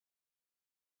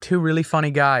two really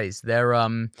funny guys. They're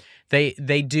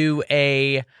they do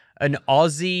an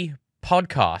Aussie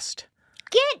podcast.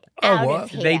 Get out of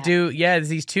here. They do, yeah, there's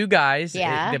these two guys.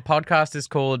 Yeah. The podcast is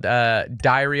called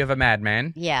Diary of a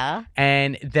Madman. Yeah.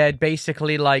 And they're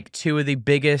basically like two of the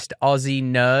biggest Aussie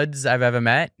nerds I've ever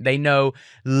met. They know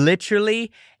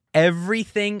literally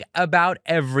everything about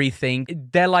everything.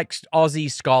 They're like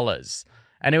Aussie scholars.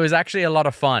 And it was actually a lot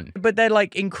of fun. But they're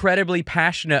like incredibly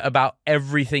passionate about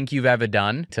everything you've ever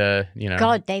done to, you know.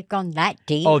 God, they've gone that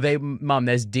deep. Oh, Mom,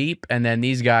 there's deep. And then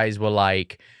these guys were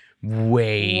like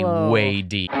way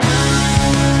deep.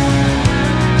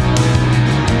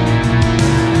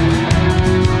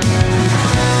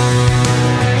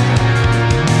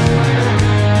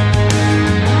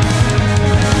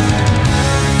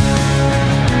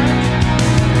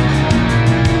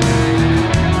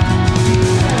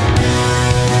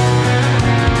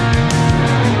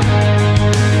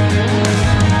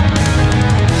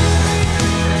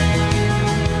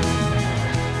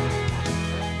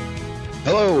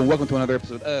 Welcome to another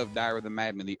episode of Diary of the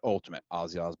Madman, the ultimate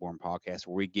Ozzy Osbourne podcast,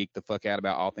 where we geek the fuck out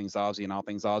about all things Ozzy and all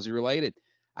things Ozzy related.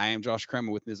 I am Josh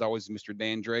Kramer. With me, as always, Mr.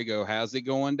 Dan Drago. How's it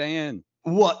going, Dan?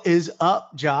 What is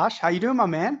up, Josh? How you doing, my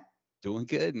man? Doing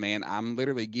good, man. I'm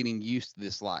literally getting used to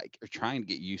this, or trying to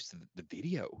get used to the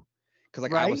video.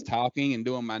 Because, I was talking and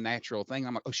doing my natural thing.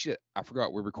 I'm like, oh, shit, I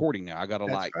forgot we're recording now. I got to,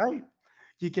 That's right.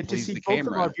 You get to see both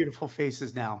of our beautiful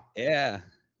faces now. Yeah,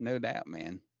 no doubt,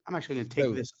 man. I'm actually going to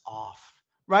take this off.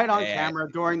 Right on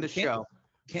camera during the show.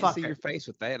 Can't see your face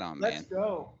with that on, man. Let's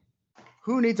go.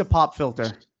 Who needs a pop filter?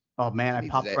 Oh, man, I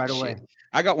popped right away.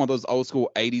 I got one of those old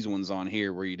school 80s ones on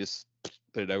here where you just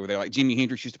put it over there. Like Jimi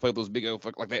Hendrix used to play with those big old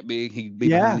fuck like that big. He'd be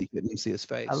behind, he couldn't even see his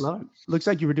face. I love it. Looks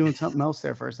like you were doing something else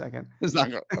there for a second. It's not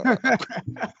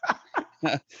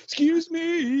excuse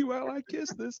me while I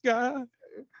kiss this guy.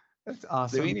 That's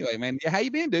awesome. So anyway, man, how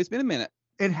you been, dude? It's been a minute.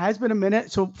 It has been a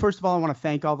minute. So first of all, I want to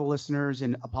thank all the listeners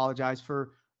and apologize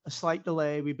for a slight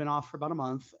delay. We've been off for about a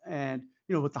month, and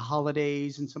with the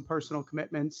holidays and some personal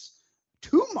commitments,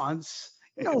 2 months.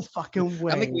 No fucking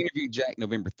way. I think we interviewed Jack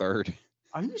November 3rd.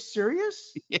 Are you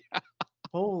serious? Yeah.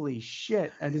 Holy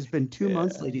shit. It has been 2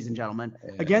 months, ladies and gentlemen.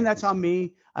 Again, that's on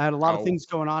me. I had a lot of things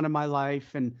going on in my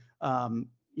life, and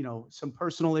some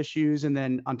personal issues, and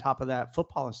then on top of that,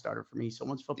 football has started for me. So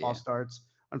once football starts,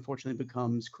 unfortunately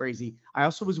becomes crazy. I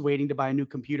also was waiting to buy a new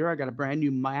computer. I got a brand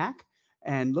new Mac.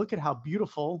 And look at how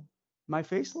beautiful my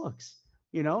face looks.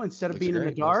 Instead of being in the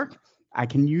dark, I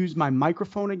can use my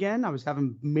microphone again. I was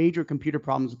having major computer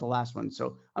problems with the last one.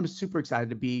 So I'm super excited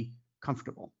to be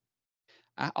comfortable.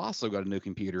 I also got a new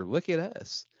computer. Look at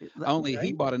us.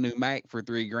 He bought a new Mac for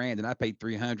 $3,000 and I paid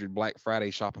 $300 Black Friday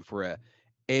shopping for a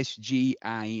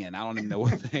SGIN. I don't even know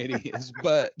what that is,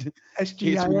 but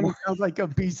SGIN sounds like a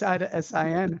B-side of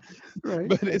SIN, right?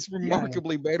 But it's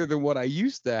remarkably better than what I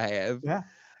used to have. Yeah.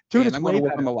 Dude, and I'm going to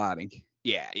work on the lighting.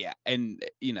 Yeah. And,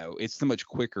 it's so much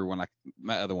quicker when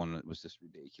my other one was just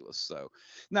ridiculous. So,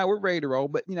 now we're ready to roll.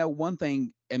 But, one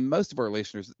thing, and most of our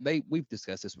listeners, we've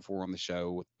discussed this before on the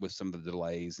show with some of the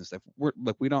delays and stuff.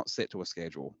 We don't set to a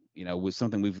schedule, with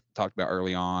something we've talked about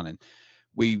early on. And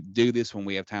we do this when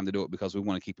we have time to do it because we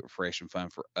want to keep it fresh and fun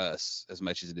for us as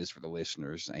much as it is for the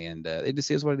listeners. And it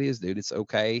just is what it is, dude. It's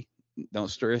okay.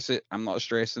 Don't stress it. I'm not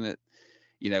stressing it.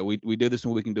 We do this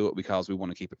when we can do it because we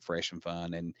want to keep it fresh and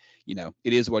fun. And,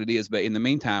 it is what it is. But in the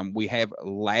meantime, we have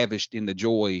lavished in the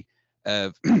joy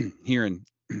of hearing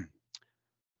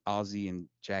Ozzy and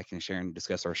Jack and Sharon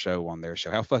discuss our show on their show.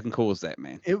 How fucking cool is that,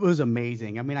 man? It was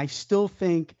amazing. I mean, I still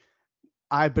think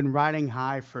I've been riding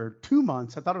high for 2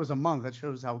 months. I thought it was a month. That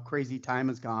shows how crazy time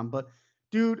has gone. But,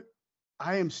 dude,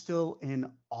 I am still in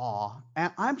awe.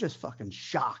 And I'm just fucking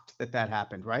shocked that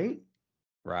happened, right?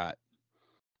 Right.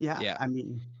 Yeah. I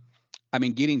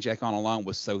mean, getting Jack on alone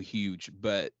was so huge,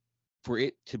 but for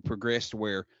it to progress to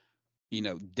where,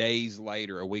 days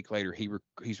later, a week later,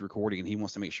 he's recording and he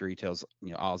wants to make sure he tells,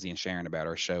 Ozzy and Sharon about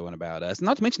our show and about us.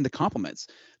 Not to mention the compliments.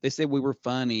 They said we were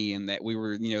funny and that we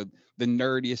were, the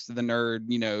nerdiest of the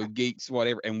nerd, geeks,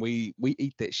 whatever. And we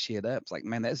eat that shit up. It's like,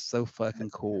 man, that's so fucking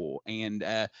cool. And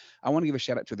I want to give a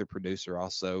shout out to the producer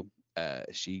also.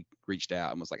 She reached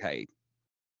out and was like, hey,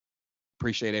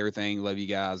 appreciate everything. Love you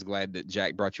guys. Glad that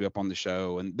Jack brought you up on the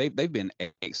show. And they've been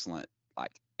excellent,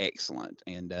 excellent.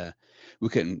 And we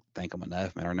couldn't thank them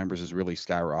enough, man. Our numbers has really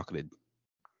skyrocketed.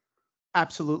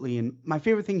 Absolutely. And my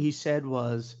favorite thing he said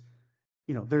was,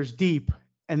 there's deep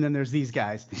and then there's these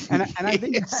guys. And I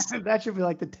think that should be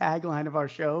like the tagline of our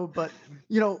show. But,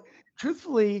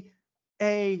 truthfully,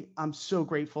 I'm so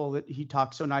grateful that he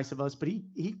talked so nice of us, but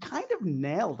he kind of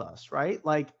nailed us, right?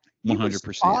 Like, he 100%.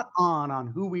 Was spot on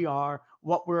who we are,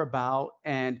 what we're about.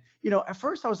 And, at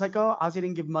first I was like, oh, Ozzy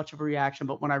didn't give much of a reaction.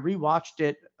 But when I rewatched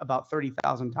it about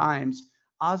 30,000 times,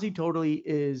 Ozzy totally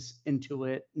is into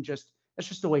it. And that's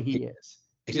just the way he is.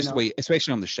 It's just the way,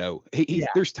 especially on the show. Yeah.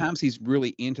 There's times he's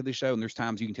really into the show, and there's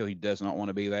times you can tell he does not want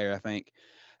to be there, I think.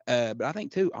 But I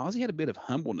think, too, Ozzy had a bit of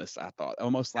humbleness, I thought.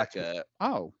 Almost like,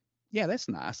 oh, yeah, that's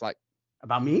nice. Like,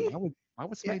 about me? Why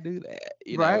would somebody do that?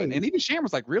 Right. And even Sharon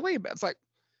was like, really? It's like,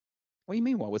 what do you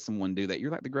mean, why would someone do that?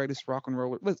 You're like the greatest rock and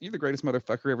roller. You're the greatest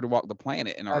motherfucker ever to walk the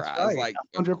planet in our That's eyes. right. Like,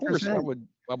 100%. of course,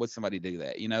 why would somebody do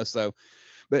that? So,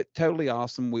 but totally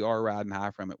awesome. We are riding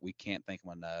high from it. We can't thank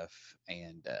them enough.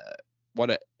 And what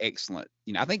an excellent,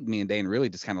 I think me and Dan really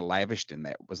just kind of lavished in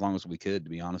that as long as we could, to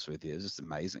be honest with you. It's just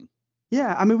amazing.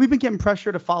 Yeah. I mean, we've been getting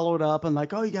pressure to follow it up and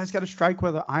like, oh, you guys got to strike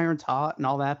where the iron's hot and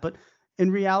all that. But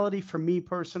in reality, for me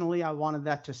personally, I wanted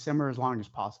that to simmer as long as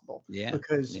possible. Yeah.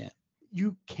 Because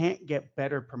you can't get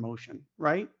better promotion,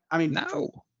 right? I mean, no.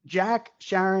 Zakk,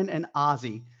 Sharon, and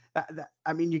Ozzy.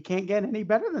 I mean, you can't get any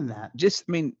better than that. Just,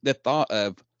 the thought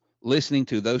of listening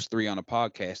to those three on a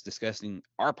podcast discussing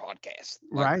our podcast.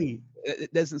 Like, right.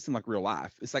 It doesn't seem like real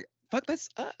life. It's like, fuck, that's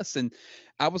us. And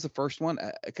I was the first one.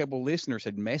 A couple of listeners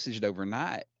had messaged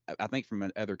overnight, I think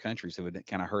from other countries who had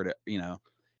kind of heard it,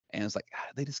 and it's like,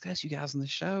 they discuss you guys on the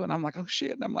show. And I'm like, oh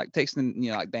shit. And I'm like texting,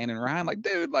 like Dan and Ryan, like,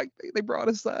 dude, like they brought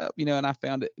us up, and I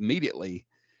found it immediately.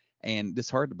 And it's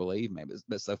hard to believe, man, but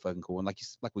it's so fucking cool. And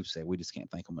like we've said, we just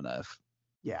can't thank them enough.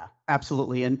 Yeah,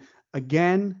 absolutely. And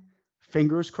again,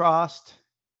 fingers crossed.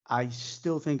 I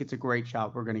still think it's a great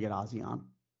shot we're going to get Ozzy on.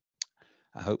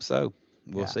 I hope so.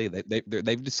 We'll see.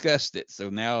 They've discussed it. So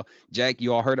now, Jack,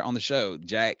 you all heard it on the show.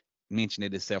 Jack mentioned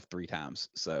it himself 3 times.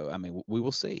 So, we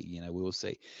will see. We will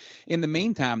see. In the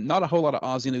meantime, not a whole lot of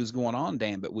Ozzy news going on,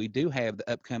 Dan, but we do have the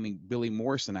upcoming Billy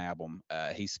Morrison album.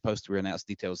 He's supposed to announce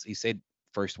details. He said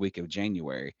first week of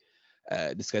January,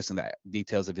 discussing the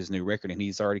details of his new record, and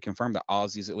he's already confirmed that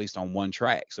Ozzy's at least on one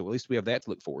track. So at least we have that to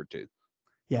look forward to.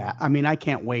 Yeah, I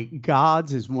can't wait.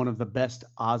 Gods is one of the best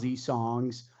Ozzy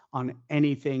songs on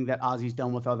anything that Ozzy's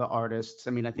done with other artists.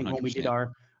 I think 100%. When we did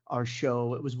our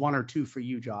show, it was 1 or 2 for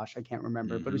you, Josh. I can't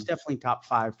remember, but it was definitely top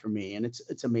 5 for me, and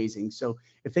it's amazing. So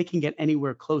if they can get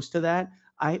anywhere close to that,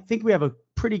 I think we have a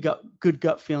pretty good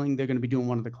gut feeling they're going to be doing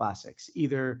one of the classics,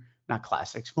 either not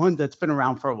classics, one that's been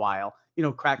around for a while,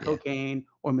 Crack Cocaine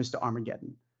or Mr.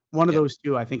 Armageddon. One of those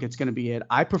 2, I think it's going to be it.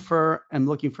 I I'm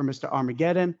looking for Mr.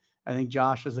 Armageddon. I think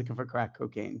Josh is looking for Crack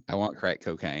Cocaine. I want crack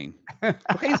cocaine.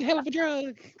 Cocaine's a hell of a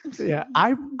drug. Yeah,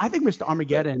 I think Mr.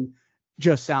 Armageddon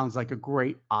just sounds like a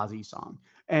great Ozzy song.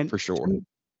 And for sure.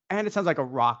 And it sounds like a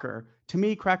rocker. To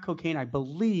me, Crack Cocaine, I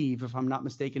believe, if I'm not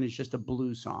mistaken, is just a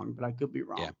blues song, but I could be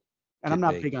wrong. Yeah, and I'm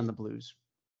not big on the blues.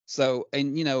 So,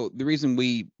 and the reason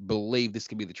we believe this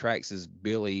could be the tracks is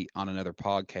Billy on another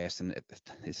podcast, and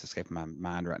it's escaping my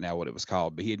mind right now what it was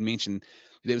called, but he had mentioned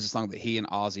there was a song that he and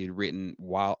Ozzy had written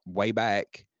way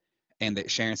back, and that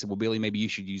Sharon said, well, Billy, maybe you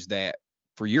should use that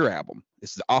for your album.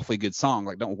 This is an awfully good song.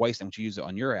 Like, don't waste it. Don't you use it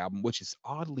on your album, which is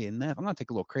oddly enough, I'm going to take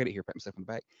a little credit here, pat myself in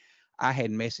the back. I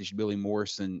had messaged Billy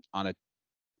Morrison on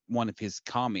one of his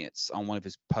comments on one of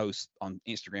his posts on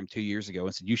Instagram 2 years ago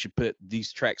and said, you should put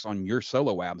these tracks on your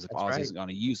solo albums if Ozzy isn't going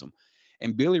to use them.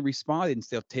 And Billy responded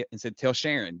and said, tell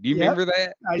Sharon. Do you remember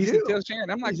that? He said, tell Sharon.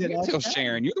 I'm like, you tell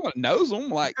Sharon. You're the one that knows them.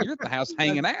 Like, you're at the house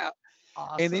hanging out.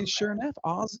 Awesome, and then sure enough,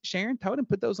 Sharon told him,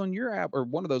 put those on your album, or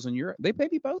one of those on your, they may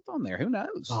be both on there. Who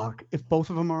knows? If both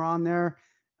of them are on there,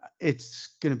 it's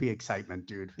going to be excitement,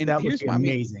 dude. And that would be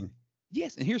amazing.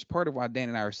 Yes. And here's part of why Dan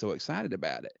and I are so excited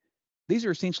about it. These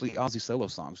are essentially Ozzy solo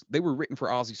songs. They were written for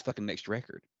Ozzy's fucking next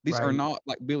record. These are not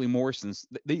like Billy Morrison's.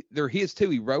 They're his too.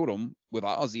 He wrote them with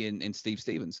Ozzy and Steve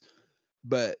Stevens,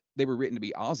 but they were written to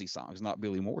be Ozzy songs, not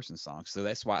Billy Morrison songs. So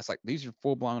that's why it's like these are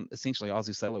full blown, essentially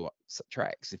Ozzy solo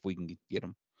tracks if we can get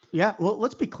them. Yeah. Well,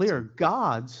 let's be clear.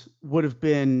 Gods would have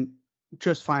been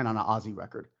just fine on an Ozzy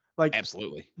record. Like,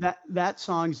 absolutely. That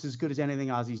song is as good as anything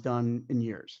Ozzy's done in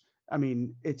years.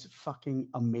 It's fucking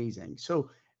amazing. So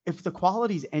if the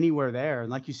quality's anywhere there, and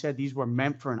like you said, these were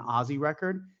meant for an Ozzy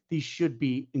record, these should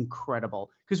be incredible.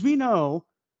 Because we know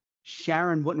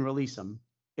Sharon wouldn't release them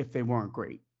if they weren't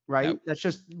great, right? Nope. That's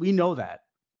just, we know that.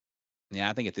 Yeah,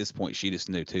 I think at this point she just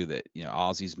knew too that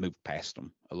Ozzy's moved past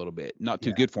him a little bit. Not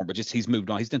too good for him, but just he's moved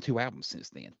on. He's done 2 albums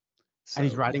since then. So, and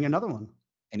he's writing another one.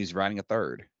 And he's writing a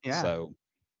third. Yeah. So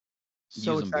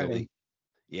exciting. Billy.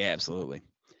 Yeah, absolutely.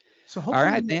 So all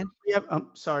right, Dan.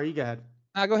 Sorry, you go ahead.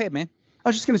 Go ahead, man. I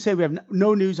was just going to say we have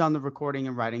no news on the recording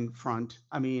and writing front.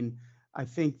 I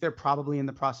think they're probably in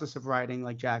the process of writing,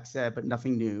 like Jack said, but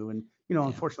nothing new. And,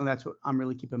 unfortunately, that's what I'm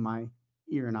really keeping my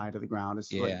ear and eye to the ground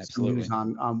as Yeah, like some absolutely. news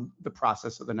on the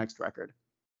process of the next record.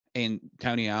 And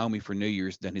Tony Iommi for New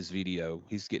Year's done his video.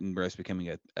 He's getting it's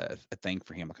becoming a thing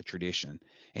for him, like a tradition.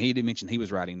 And he did mention he was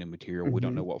writing new material. We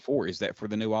don't know what for. Is that for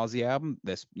the new Ozzy album?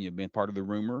 That's been part of the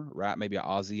rumor, right? Maybe an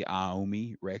Ozzy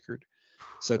Iommi record.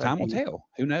 So time will tell.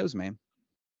 Who knows, man?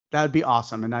 That would be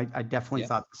awesome. And I definitely Yeah,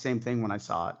 thought the same thing when I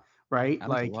saw it. Right? I think a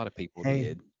Like, lot of people hey,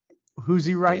 did. who's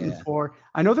he writing Yeah, for?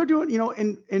 I know they're doing,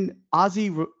 in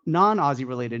Aussie non-Aussie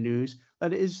related news.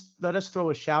 Let us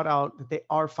throw a shout out that they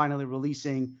are finally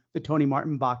releasing the Tony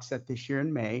Martin box set this year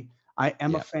in May. I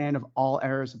am a yep. fan of all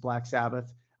eras of Black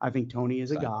Sabbath. I think Tony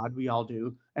is a Same. god. We all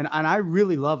do. And I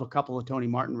really love a couple of Tony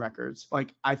Martin records.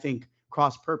 Like I think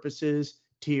Cross Purposes,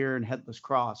 Tear, and Headless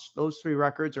Cross. Those three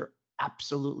records are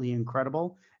absolutely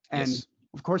incredible. And Yes.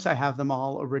 of course, I have them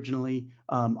all originally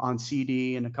on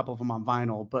CD and a couple of them on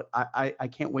vinyl, but I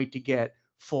can't wait to get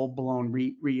full blown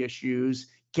reissues,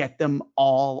 get them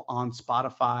all on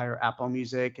Spotify or Apple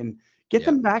Music, and get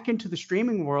them back into the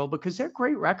streaming world because they're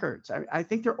great records. I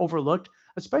think they're overlooked,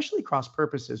 especially Cross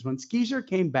Purposes. When Skeezer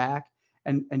came back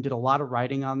and did a lot of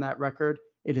writing on that record,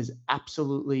 it is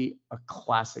absolutely a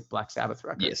classic Black Sabbath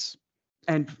record. Yes.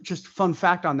 And just fun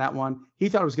fact on that one, he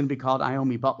thought it was going to be called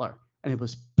Iommi Butler, and it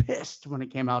was pissed when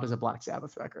it came out as a Black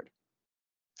Sabbath record.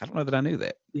 I don't know that I knew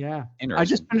that. Yeah. Interesting. I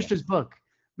just finished his book.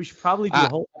 We should probably do a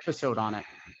whole episode on it.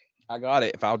 I got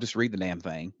it. If I'll just read the damn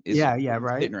thing. It's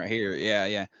right. sitting right here.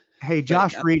 Yeah. Hey,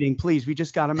 Josh, reading, please. We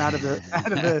just got him out of the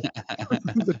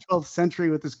the 12th century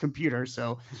with his computer,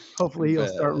 so hopefully he'll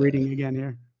start reading again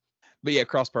here. But yeah,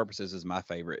 Cross Purposes is my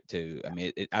favorite too. I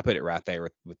mean, I put it right there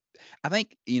with I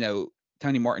think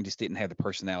Tony Martin just didn't have the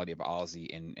personality of Ozzy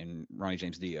and Ronnie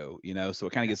James Dio, so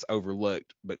it kind of gets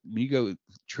overlooked. But when you go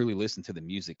truly listen to the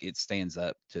music, it stands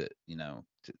up to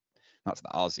not to the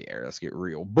Ozzy era. Let's get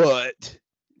real, but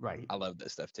right, I love that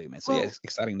stuff too, man. So yeah, it's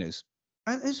exciting news.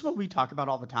 And this is what we talk about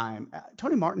all the time.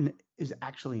 Tony Martin is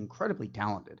actually incredibly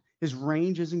talented. His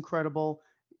range is incredible.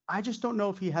 I just don't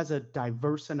know if he has a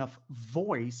diverse enough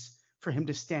voice for him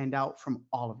to stand out from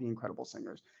all of the incredible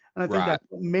singers. And I think that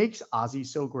makes Ozzy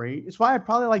so great. It's why I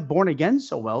probably like Born Again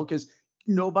so well, because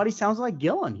nobody sounds like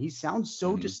Gillan. He sounds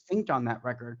so distinct on that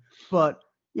record. But,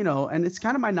 and it's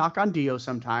kind of my knock on Dio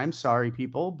sometimes. Sorry,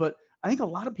 people. But I think a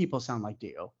lot of people sound like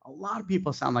Dio. A lot of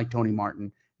people sound like Tony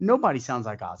Martin. Nobody sounds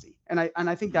like Ozzy. And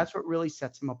I think that's what really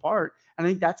sets him apart. And I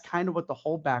think that's kind of what the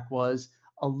holdback was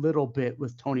a little bit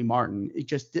with Tony Martin.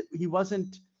 He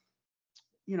wasn't,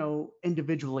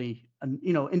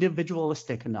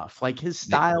 individualistic enough. Like his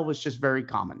style was just very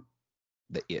common.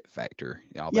 The it factor,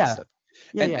 all that stuff.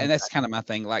 And that's kind of my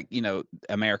thing. Like,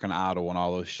 American Idol and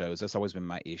all those shows, that's always been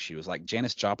my issue. Is like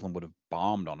Janis Joplin would have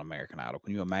bombed on American Idol.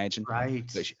 Can you imagine? Right.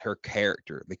 But her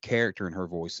character, the character in her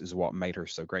voice is what made her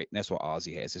so great. And that's what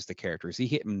Ozzy has. It's the characters.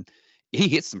 He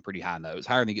hits some pretty high notes,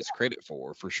 higher than he gets credit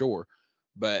for sure.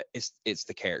 But it's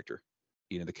the character,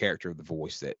 the character of the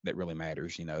voice that really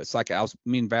matters. It's like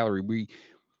me and Valerie, we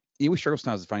struggle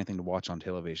sometimes to find anything to watch on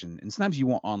television. And sometimes you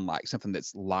want on like something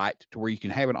that's light to where you can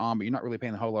have it on, but you're not really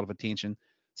paying a whole lot of attention.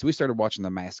 So we started watching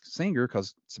The Masked Singer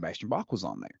because Sebastian Bach was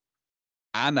on there.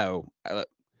 I know,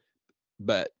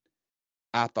 but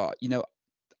I thought,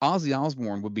 Ozzy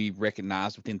Osbourne would be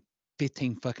recognized within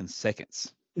 15 fucking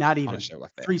seconds. Not even on a show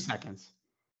like that. 3 seconds.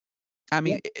 I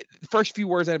mean, the first few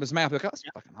words out of his mouth, like, that's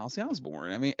fucking Ozzy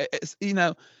Osbourne. I mean, it's,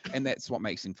 and that's what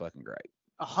makes him fucking great.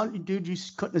 Dude, you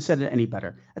couldn't have said it any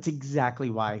better. That's exactly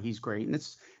why he's great. And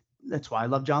that's why I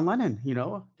love John Lennon,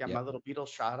 got my little Beatles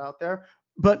shot out there.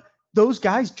 But those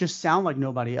guys just sound like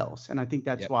nobody else. And I think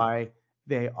that's why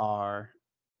they are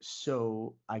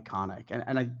so iconic.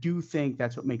 And I do think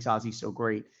that's what makes Ozzy so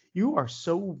great. You are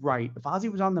so right. If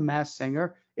Ozzy was on The Masked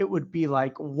Singer, it would be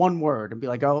like one word and be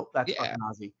like, oh, that's fucking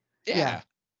Ozzy. Yeah.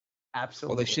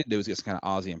 Absolutely. What they should do is get some kind of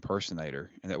Ozzy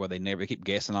impersonator, and that way they keep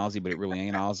guessing Ozzy, but it really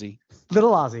ain't Ozzy.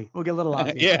 Little Ozzy. We'll get Little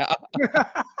Ozzy. Yeah.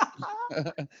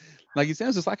 Like he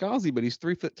sounds just like Ozzy, but he's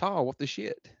 3 foot tall. What the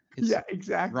shit? It's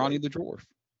exactly. Ronnie the Dwarf.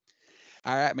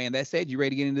 All right, man. That said, you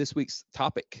ready to get into this week's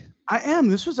topic? I am.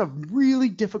 This was a really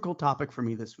difficult topic for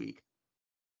me this week.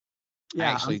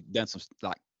 Yeah, I actually done some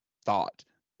thought.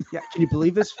 Yeah, can you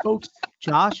believe this, folks?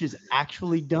 Josh has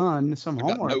actually done some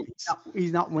homework.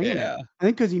 He's not winging it. I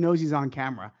think because he knows he's on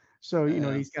camera. So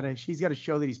he's got to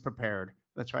show that he's prepared.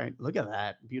 That's right. Look at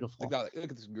that, beautiful. Look at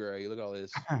this gray. Look at all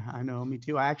this. I know, me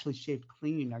too. I actually shaved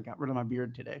clean. I got rid of my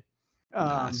beard today.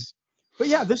 Nice. But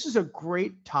yeah, this is a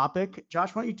great topic.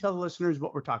 Josh, why don't you tell the listeners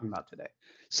what we're talking about today?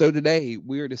 So today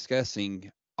we are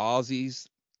discussing Ozzy's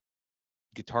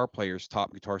guitar players'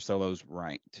 top guitar solos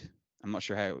ranked. I'm not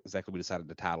sure how exactly we decided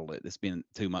to title it. It's been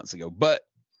 2 months ago, but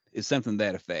it's something to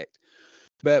that effect.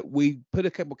 But we put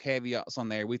a couple caveats on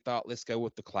there. We thought, let's go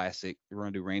with the classic. We're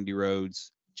going to do Randy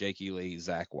Rhoads, Jakey Lee,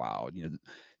 Zakk Wylde. You know,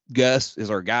 Gus is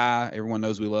our guy. Everyone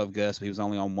knows we love Gus, but he was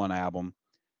only on one album.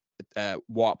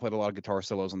 Watt played a lot of guitar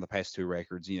solos on the past 2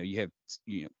 records. You know, you have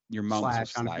your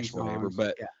moments with Slash, whatever.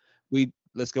 But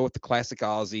let's go with the classic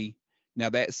Ozzy. Now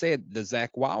that said, the Zakk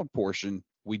Wylde portion,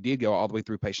 we did go all the way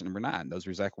through Patient Number 9. Those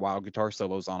are Zakk Wylde guitar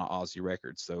solos on an Ozzy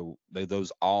record, so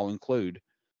those all include,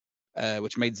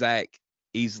 which made Zakk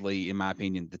easily, in my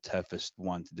opinion, the toughest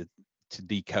one to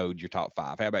decode your top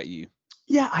 5. How about you?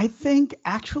 Yeah, I think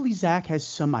actually Zakk has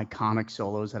some iconic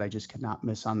solos that I just could not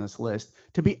miss on this list.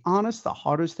 To be honest, the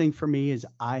hardest thing for me is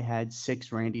I had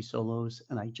 6 Randy solos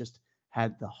and I just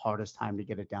had the hardest time to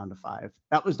get it down to 5.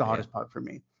 That was the hardest part for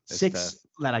me. That's 6 tough.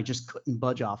 That I just couldn't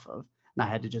budge off of. And I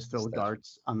had to just throw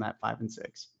darts on that 5 and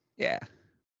 6. Yeah.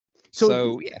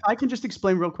 So yeah. I can just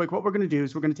explain real quick. What we're going to do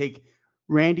is we're going to take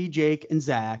Randy, Jake, and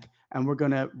Zakk, and we're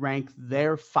going to rank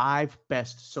their 5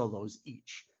 best solos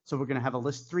each. So we're going to have a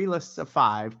list, 3 lists of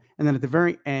 5. And then at the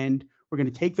very end, we're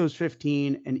going to take those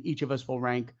 15 and each of us will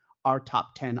rank our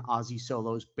top 10 Ozzy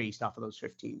solos based off of those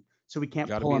 15. So we can't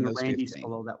pull in a Randy 15.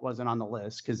 Solo that wasn't on the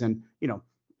list. Cause then,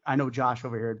 I know Josh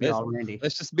over here would be all Randy.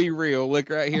 Let's just be real. Look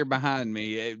right here behind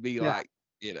me. It'd be like,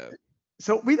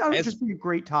 So we thought it'd just be a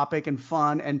great topic and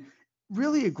fun and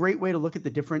really a great way to look at the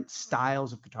different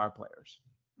styles of guitar players.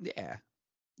 Yeah.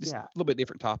 Just a little bit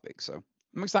different topic. So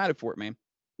I'm excited for it, man.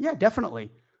 Yeah,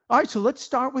 definitely. All right, so let's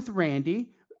start with Randy.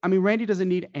 I mean, Randy doesn't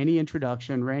need any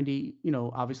introduction. Randy,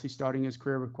 obviously starting his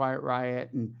career with Quiet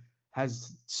Riot and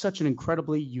has such an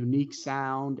incredibly unique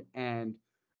sound and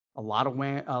a lot of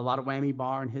whammy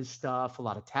bar in his stuff, a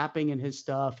lot of tapping in his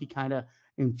stuff. He kind of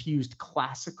infused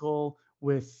classical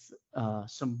with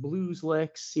some blues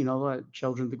licks.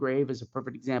 Children of the Grave is a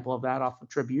perfect example of that off of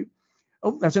Tribute.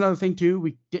 Oh, that's another thing too.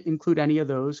 We didn't include any of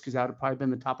those because that would have probably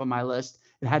been the top of my list.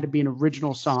 It had to be an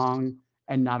original song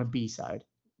and not a B-side.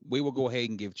 We will go ahead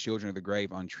and give Children of the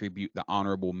Grave on Tribute the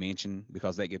honorable mention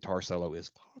because that guitar solo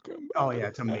is fucking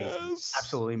it's amazing.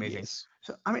 Absolutely amazing. Yes.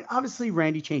 So, I mean, obviously,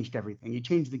 Randy changed everything. He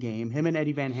changed the game. Him and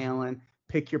Eddie Van Halen,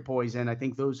 Pick Your Poison. I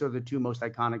think those are the 2 most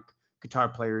iconic guitar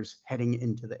players heading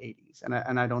into the 80s.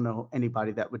 And I don't know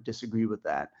anybody that would disagree with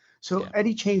that. So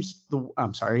Randy changed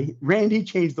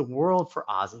the world for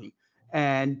Ozzy.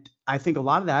 And I think a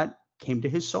lot of that came to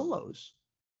his solos.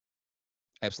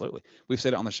 Absolutely. We've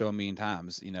said it on the show a million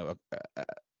times,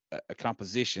 a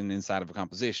composition inside of a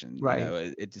composition, right?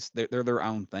 It just, they're their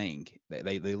own thing.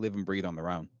 They live and breathe on their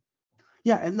own.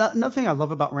 Yeah. And another thing I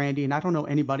love about Randy, and I don't know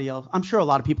anybody else, I'm sure a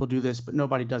lot of people do this, but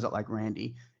nobody does it like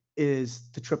Randy,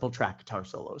 is the triple track guitar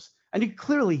solos. And you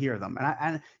clearly hear them.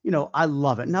 And I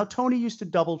love it. Now, Tony used to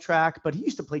double track, but he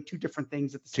used to play 2 different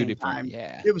things at the same time.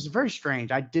 Yeah. It was very strange.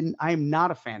 I am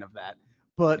not a fan of that.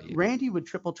 But Randy would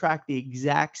triple track the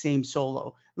exact same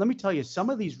solo. Let me tell you,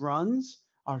 some of these runs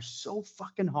are so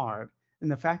fucking hard. And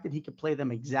the fact that he could play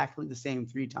them exactly the same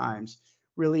 3 times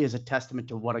really is a testament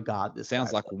to what a god this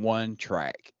sounds like. One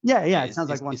track. Yeah. It sounds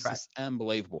like one track. It's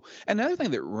unbelievable. Another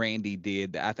thing that Randy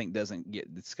did that I think doesn't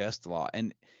get discussed a lot,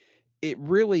 and it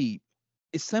really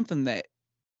is something that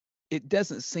it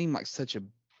doesn't seem like such a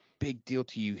big deal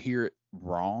to you hear it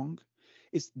wrong.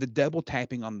 It's the double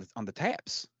tapping on the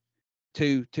taps.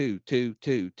 2, 2, 2,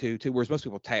 2, 2, 2, whereas most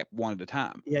people tap 1 at a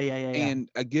time. Yeah. And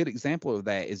a good example of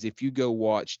that is if you go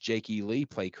watch Jakey Lee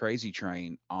play Crazy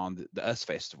Train on the US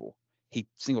Festival, he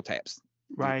single taps.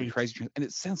 Right. Crazy Train. And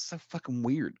it sounds so fucking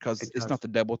weird because it's not the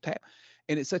double tap.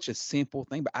 And it's such a simple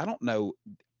thing, but I don't know.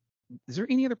 Is there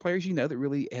any other players that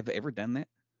really have ever done that?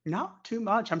 Not too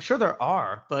much. I'm sure there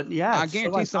are, but yeah. I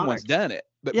guarantee someone's done it.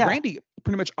 But Randy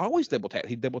pretty much always double tapped.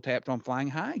 He double tapped on Flying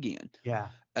High Again. Yeah.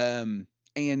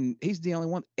 And he's the only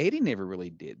one. Eddie never really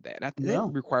did that. That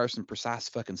requires some precise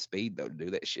fucking speed, though, to do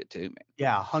that shit too, man.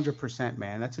 Yeah, 100%,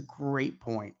 man. That's a great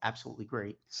point. Absolutely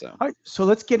great. So, all right, so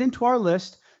let's get into our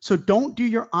list. So don't do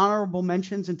your honorable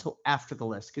mentions until after the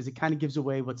list because it kind of gives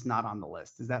away what's not on the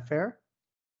list. Is that fair?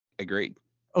 Agreed.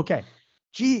 Okay.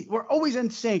 Gee, we're always in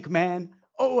sync, man.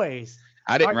 Always.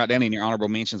 I didn't write down any honorable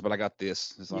mentions, but I got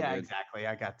this. Yeah, exactly.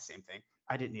 I got the same thing.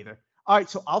 I didn't either. All right,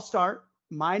 so I'll start.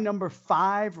 My number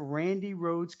 5, Randy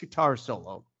Rhoads guitar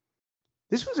solo.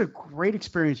 This was a great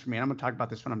experience for me. And I'm going to talk about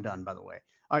this when I'm done, by the way.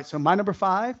 All right. So my number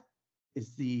 5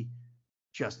 is the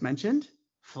just mentioned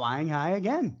Flying High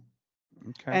Again.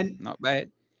 Okay. And not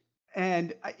bad.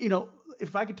 And,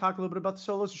 if I could talk a little bit about the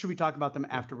solos, or should we talk about them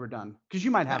after we're done? Because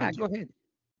you might have it. Go ahead.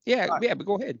 Yeah. Right. Yeah, but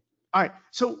go ahead. All right.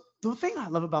 So the thing I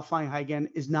love about Flying High Again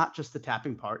is not just the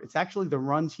tapping part. It's actually the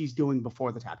runs he's doing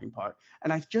before the tapping part.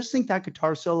 And I just think that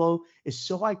guitar solo is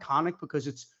so iconic because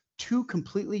it's two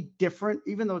completely different,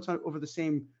 even though it's not over the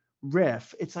same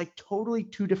riff, it's like totally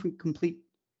two different complete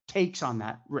takes on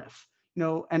that riff.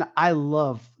 And I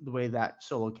love the way that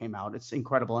solo came out. It's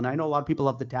incredible. And I know a lot of people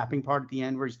love the tapping part at the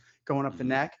end where he's going up the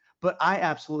neck, but I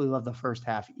absolutely love the first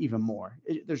half even more.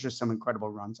 There's just some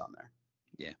incredible runs on there.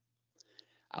 Yeah.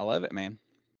 I love it, man.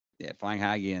 Yeah, Flying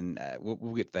High again.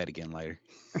 We'll get to that again later.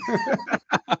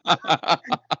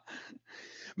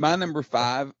 My number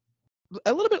 5,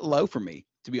 a little bit low for me,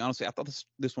 to be honest. I thought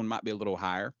this one might be a little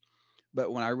higher,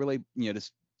 but when I really,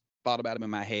 just thought about it in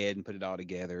my head and put it all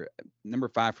together, number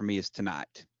 5 for me is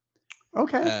Tonight.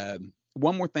 Okay.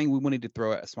 One more thing we wanted to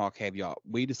throw out a small caveat.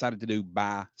 We decided to do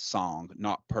by song,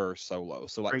 not per solo.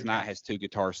 So like Tonight has 2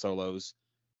 guitar solos.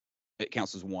 It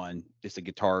counts as one, just a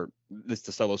guitar. This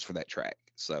the solos for that track.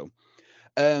 So,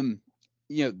 the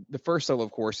first solo,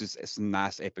 of course, is some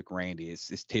nice epic Randy.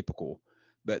 It's typical,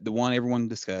 but the one everyone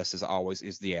discusses always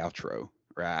is the outro,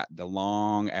 right? The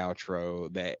long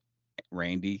outro that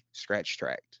Randy scratch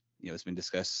tracked. It's been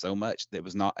discussed so much that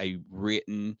was not a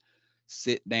written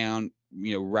sit down,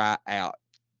 write out,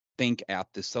 think out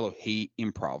the solo. He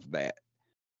improv that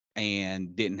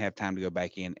and didn't have time to go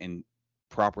back in and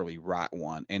properly write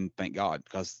one. And thank God,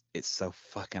 because it's so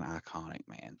fucking iconic,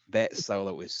 man. That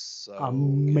solo is so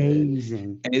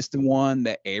amazing. Good. And it's the one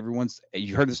that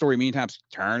you heard the story many times,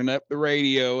 turning up the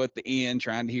radio at the end,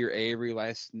 trying to hear every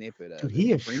last snippet of Dude, it.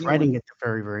 he is shredding at the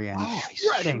very, very end. Oh,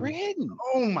 shredding.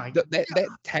 Oh my God. That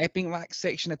tapping like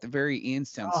section at the very end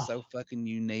sounds so fucking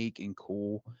unique and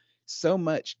cool. So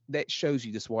much that shows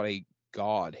you just what a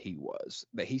god he was.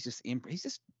 That he's just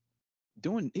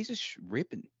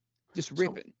ripping. Just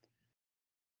ripping. So,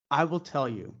 I will tell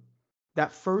you, that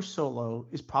first solo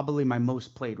is probably my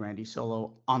most played Randy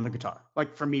solo on the guitar.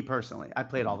 Like for me personally, I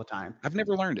play it all the time. I've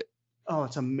never learned it. Oh,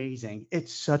 it's amazing.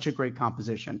 It's such a great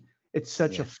composition. It's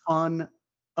such a fun,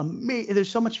 there's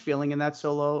so much feeling in that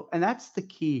solo. And that's the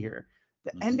key here.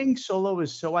 The ending solo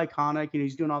is so iconic.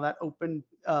 He's doing all that open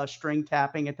string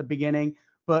tapping at the beginning,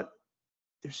 but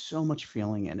there's so much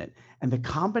feeling in it. And the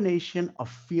combination of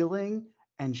feeling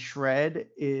and shred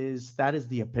is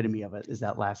the epitome of it. Is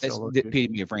that last solo? That's the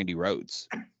epitome of Randy Rhoads.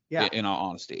 Yeah. In all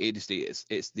honesty, it just is.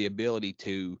 It's the ability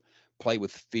to play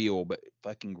with feel, but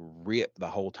fucking rip the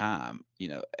whole time.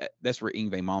 That's where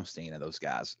Yngwie Malmsteen and those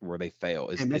guys where they fail.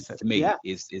 Is to me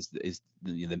is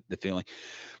the feeling.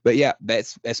 But yeah,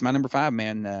 that's my number 5,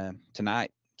 man. Tonight,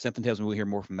 something tells me we'll hear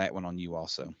more from that one on you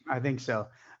also. I think so.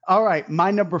 All right, my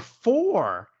number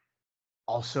 4.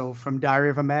 Also from Diary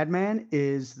of a Madman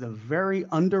is the very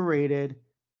underrated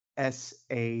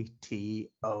SATO.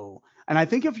 And I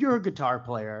think if you're a guitar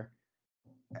player,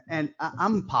 and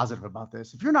I'm positive about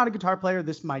this, if you're not a guitar player,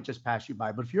 this might just pass you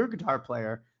by. But if you're a guitar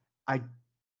player, I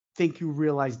think you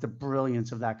realize the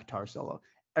brilliance of that guitar solo.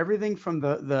 Everything from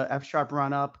the F sharp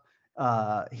run up,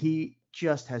 he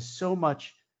just has so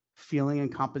much feeling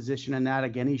and composition in that.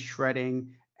 Again, he's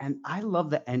shredding. And I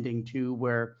love the ending too,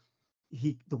 where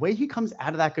the way he comes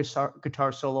out of that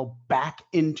guitar solo back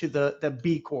into the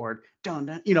B chord,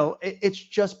 it's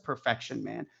just perfection,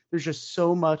 man. There's just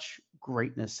so much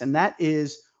greatness, and that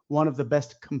is one of the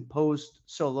best composed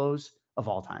solos of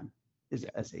all time. Is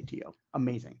SATO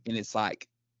amazing? And it's like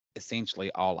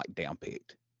essentially all like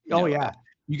downpicked. Yeah,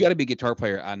 you got to be a guitar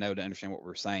player, I know, to understand what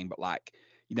we're saying, but like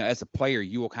as a player,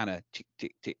 you will kind of tick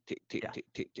tick tick tick tick tick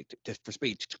tick tick tick for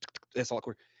speed. That's all.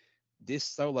 This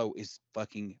solo is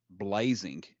fucking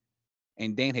blazing.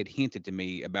 And Dan had hinted to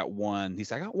me about one. He's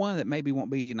like, I got one that maybe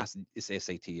won't be. And I said, it's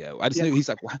SATO. I just knew. He's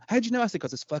like, well, how'd you know? I said,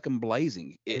 because it's fucking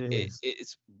blazing.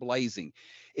 It's blazing.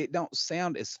 It don't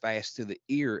sound as fast to the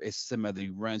ear as some of the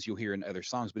runs you'll hear in other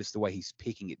songs, but it's the way he's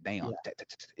picking it down. Yeah.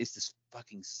 It's just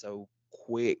fucking so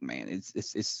quick, man.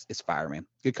 It's fire, man.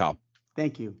 Good call.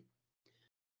 Thank you.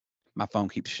 My phone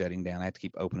keeps shutting down. I have to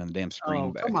keep opening the damn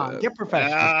screen back come on, up. Get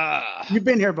professional. You've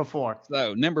been here before.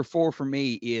 So number 4 for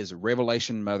me is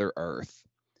Revelation Mother Earth.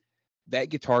 That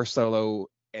guitar solo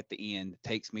at the end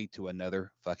takes me to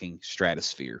another fucking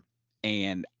stratosphere.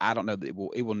 And I don't know that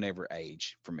it will never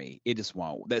age for me. It just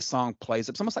won't. That song plays.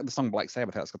 It's almost like the song Black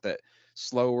Sabbath. It's got that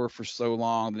slower for so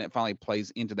long, then it finally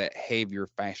plays into that heavier,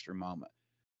 faster moment.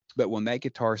 But when that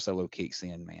guitar solo kicks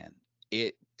in, man,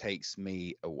 it takes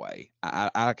me away. I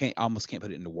almost can't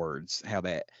put it into words how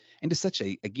that, and it's such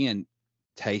a, again,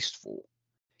 tasteful,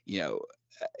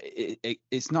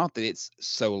 it's not that it's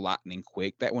so lightning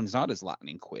quick. That one's not as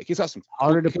lightning quick. It's got some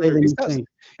harder to play than you think.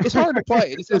 It's hard to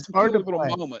play. It's hard to little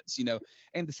moments,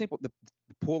 and the simple, the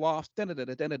pull off, that's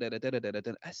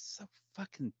so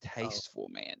fucking tasteful,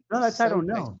 man. No, that's, so I don't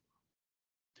know.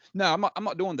 No, I'm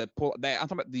not doing the pull. That I'm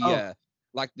talking about the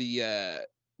like the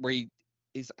where he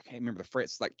I can't remember the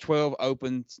frets, like 12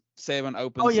 opens, 7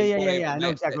 opens. Oh yeah. whatever, I know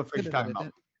that- exactly that- what phrase you're talking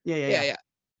about. Yeah. yeah.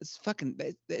 It's fucking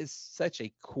that is such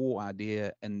a cool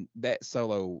idea, and that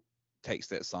solo takes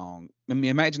that song. I mean,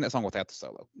 imagine that song without the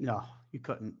solo. No, you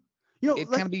couldn't. You know, It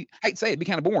kind of be, I hate to say it'd be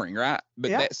kind of boring, right?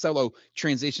 But Yeah. that solo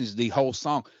transitions the whole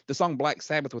song. The song Black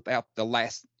Sabbath without the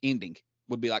last ending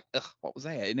would be like, ugh, what was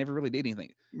that? It never really did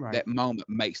anything. right. That moment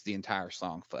makes the entire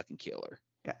song fucking killer.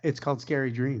 Yeah, it's called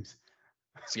Scary Dreams.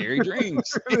 Scary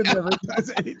Dreams. It never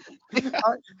does anything.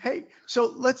 Hey,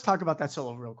 so let's talk about that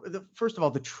solo real quick. First of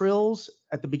all, the trills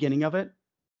at the beginning of it.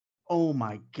 Oh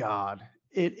my God.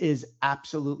 It is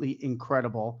absolutely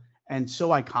incredible and so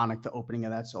iconic, the opening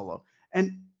of that solo.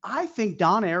 And I think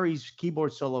Don Airey's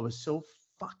keyboard solo is so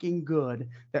fucking good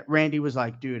that Randy was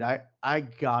like, dude, I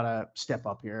gotta step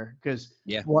up here because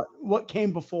Yeah. what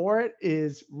came before it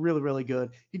is really, really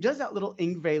good. He does that little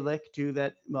Yngwie lick too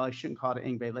that, well, I shouldn't call it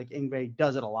Yngwie lick. Yngwie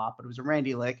does it a lot, but it was a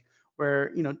Randy lick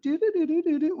where, you know, do,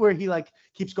 where he like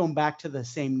keeps going back to the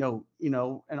same note, you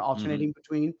know, and alternating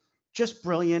between. Just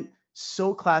brilliant,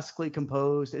 so classically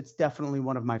composed. It's definitely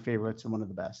one of my favorites and one of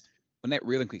the best. When that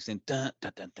rhythm kicks in, dun,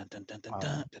 dun, dun, dun, dun, dun, dun,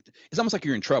 dun, dun, it's almost like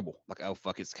you're in trouble. Like, oh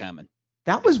fuck, it's coming.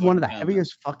 That was one of the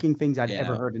heaviest fucking things I'd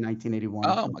ever heard in 1981.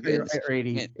 Oh my goodness. Or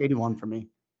 81 for me.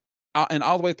 And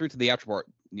all the way through to the outro part,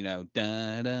 you know,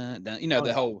 dun, dun, dun, you know,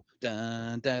 the whole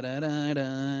dun, dun, dun, dun,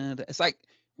 dun, dun. It's like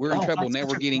we're in trouble. Now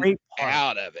we're getting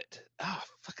out of it. Oh,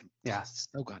 fucking yeah,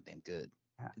 so goddamn good.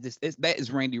 Yeah. That is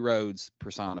Randy Rhoads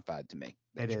personified to me.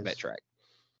 That track.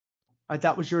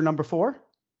 That was your number 4?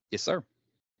 Yes, sir.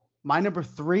 My number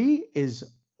 3 is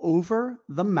Over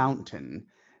the Mountain.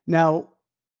 Now,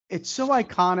 it's so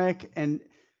iconic and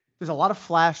there's a lot of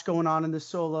flash going on in this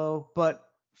solo, but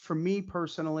for me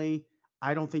personally,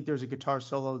 I don't think there's a guitar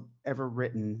solo ever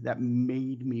written that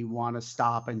made me want to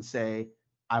stop and say,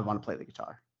 I want to play the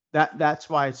guitar. That's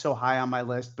why it's so high on my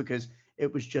list, because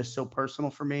it was just so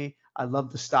personal for me. I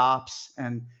love the stops.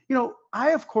 And, you know, I,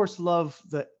 of course, love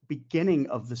the beginning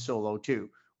of the solo too,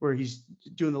 where he's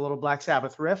doing the little Black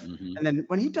Sabbath riff. And then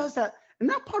when he does that, and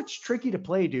that part's tricky to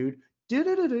play, dude. You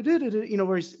know,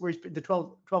 where he's the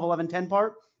 12, 11, 10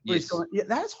 part. Where he's going, yeah,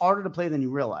 that's harder to play than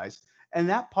you realize. And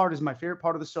that part is my favorite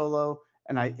part of the solo.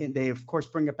 And they, of course,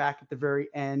 bring it back at the very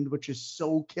end, which is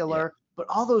so killer. Yeah. But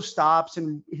all those stops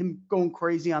and him going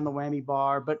crazy on the whammy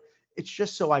bar. But it's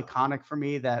just so iconic for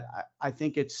me that I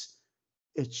think it's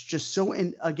just so,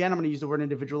 and again, I'm going to use the word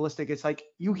individualistic. It's like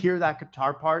you hear that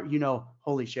guitar part, you know,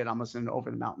 holy shit, I'm listening to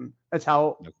Over the Mountain. That's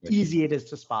how easy it is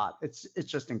to spot. It's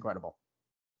just incredible.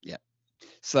 Yeah.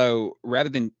 So rather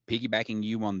than piggybacking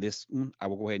you on this one, I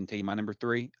will go ahead and tell you my number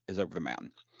 3 is Over the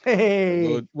Mountain.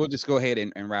 Hey, we'll just go ahead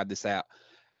and ride this out.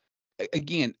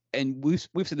 Again, and we've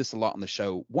said this a lot on the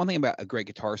show. One thing about a great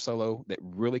guitar solo that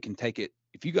really can take it,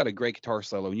 if you got a great guitar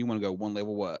solo and you want to go one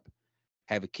level up,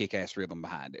 have a kick-ass rhythm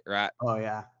behind it, right? Oh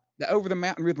yeah. The Over the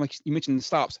Mountain rhythm, like you mentioned, the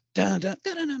stops. Dun, dun,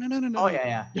 dun, dun, dun, dun, dun, oh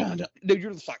yeah. Dun, dun. Dude,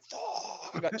 you're just like, oh,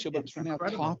 I got chill bumps right now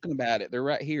talking about it. They're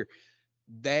right here.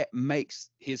 That makes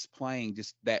his playing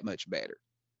just that much better.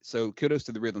 So kudos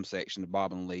to the rhythm section, to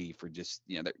Bob and Lee, for just,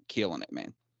 you know, they're killing it,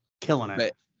 man. Killing it.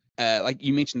 But like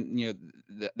you mentioned, you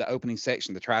know, the opening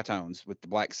section, the tritones with the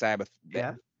Black Sabbath.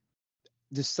 Yeah.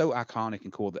 Just so iconic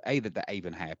and cool that that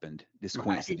even happened just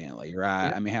coincidentally, right?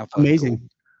 Yeah. I mean, how amazing. Cool.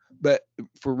 But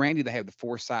for Randy to have the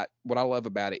foresight, what I love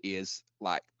about it is,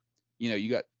 like, you know, you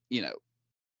got, you know,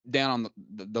 down on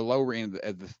the lower end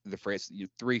of the frets, you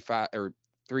 3 5 or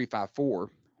 3 5 4,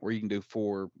 where you can do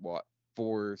 4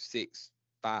 6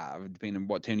 5, depending on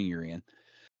what tuning you're in.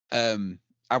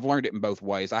 I've learned it in both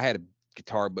ways. I had a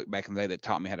guitar book back in the day that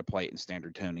taught me how to play it in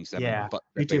standard tuning. So yeah,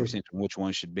 me too. Which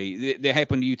one should be? They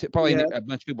happen to you probably a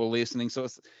bunch of people listening. So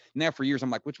it's now for years I'm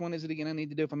like, which one is it again? I need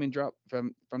to do if I'm in drop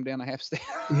from down a half step.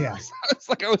 Yeah, So it's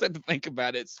like I always have to think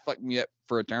about it. It's fucked me up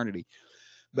for eternity.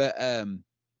 But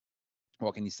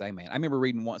what can you say, man? I remember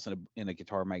reading once in a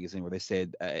guitar magazine where they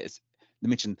said they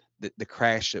mentioned the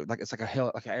crash, like it's like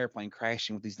an airplane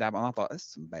crashing with these diamonds. I thought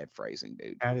that's some bad phrasing,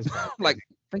 dude. That is bad. Like,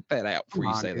 think that out before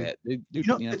you say that. Dude, you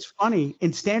know, it's funny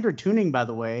in standard tuning, by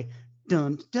the way.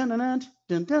 Dun dun dun dun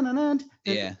dun dun dun dun.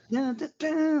 Yeah. Dun, dun,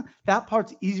 dun. That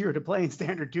part's easier to play in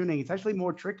standard tuning. It's actually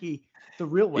more tricky the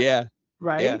real way. Yeah.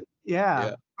 Right.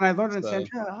 Yeah. When I learned it in standard,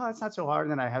 it's not so hard.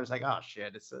 And then I was like, oh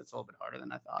shit, it's a little bit harder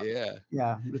than I thought. Yeah.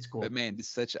 Yeah, it's cool. But man, it's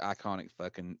such an iconic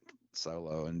fucking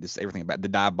solo, and just everything about the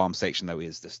dive bomb section though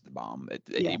is just the bomb.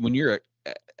 When you're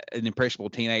an impressionable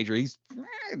teenager, he's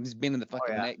been in the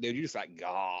fucking neck, dude. You're just like,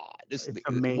 God, this is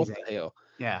amazing. What the hell?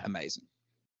 Yeah, amazing.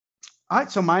 All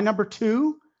right, so my number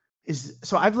 2 is,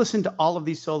 so I've listened to all of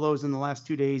these solos in the last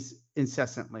 2 days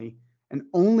incessantly, and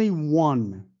only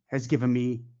one has given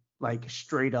me like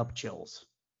straight up chills.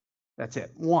 That's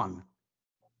it. One.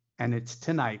 And it's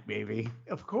Tonight, baby.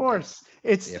 Of course.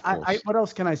 It's Yeah, of course. what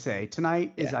else can I say?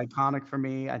 Tonight is iconic for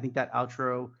me. I think that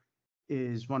outro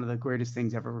is one of the greatest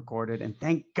things ever recorded. And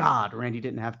thank God Randy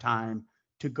didn't have time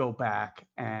to go back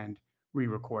and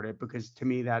re-record it, because to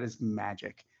me that is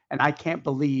magic. And I can't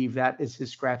believe that is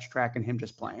his scratch track and him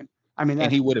just playing. I mean,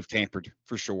 And he would have tampered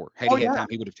for sure. Had he had time,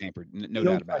 he would have tampered. No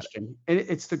doubt about it.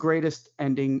 It's the greatest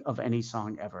ending of any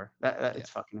song ever. It's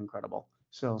fucking incredible.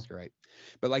 So that's great.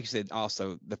 But like you said,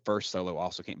 also the first solo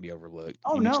also can't be overlooked.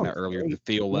 Oh, you no, mentioned that earlier, great. the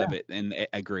feel of it, and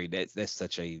agreed. That's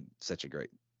such a great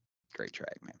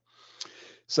track, man.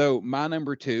 So my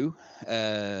number 2,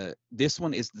 this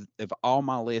one is of all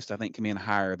my list, I think came in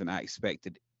higher than I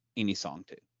expected any song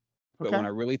to. But when I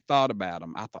really thought about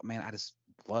them, I thought, man, I just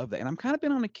love that, and I'm kind of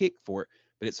been on a kick for it.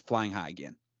 But it's Flying High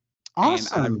Again.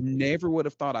 Awesome. And I never would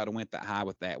have thought I'd have went that high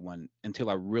with that one until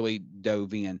I really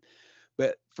dove in.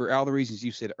 But for all the reasons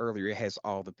you said earlier, it has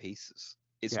all the pieces.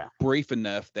 It's brief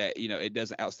enough that, you know, it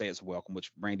doesn't outstay its welcome,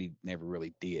 which Randy never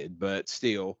really did. But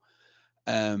still,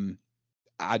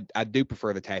 I do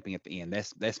prefer the tapping at the end.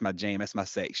 That's my jam. That's my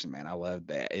section, man. I love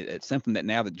that. It's something that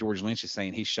now that George Lynch is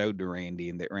saying he showed to Randy,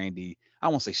 and that Randy, I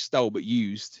won't say stole, but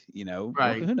used, you know,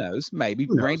 right. Well, who knows? Maybe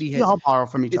who knows? Randy We all borrow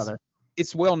from each other.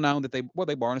 It's well known that they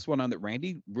borrow. It's well known that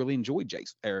Randy really enjoyed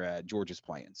George's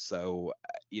playing. So,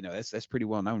 you know, that's pretty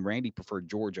well known. Randy preferred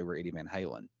George over Eddie Van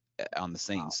Halen on the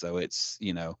scene. Wow. So it's,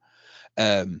 you know,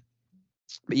 but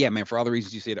yeah, man, for all the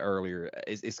reasons you said earlier,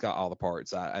 it's got all the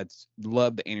parts. I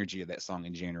love the energy of that song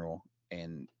in general.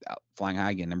 And Flying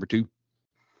High Again, number 2.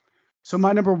 So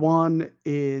my number 1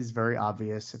 is very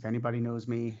obvious. If anybody knows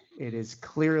me, it is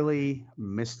clearly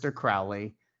Mr.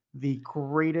 Crowley, the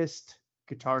greatest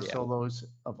guitar solos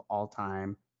of all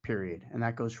time, period. And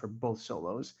that goes for both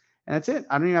solos. And that's it.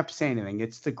 I don't even have to say anything.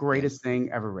 It's the greatest thing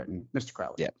ever written, Mr.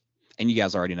 Crowley. Yeah. And you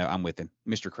guys already know I'm with him.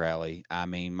 Mr. Crowley. I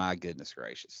mean, my goodness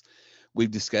gracious. We've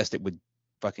discussed it with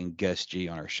fucking Gus G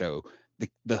on our show.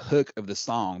 The hook of the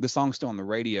song's still on the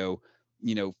radio,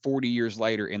 you know, 40 years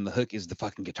later, and the hook is the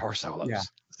fucking guitar solos. Yeah.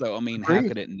 So, I mean, how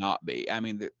could it not be? I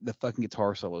mean, the fucking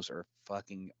guitar solos are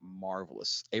fucking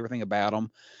marvelous. Everything about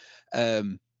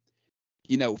them.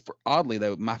 You know, oddly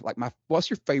though, what's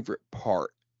your favorite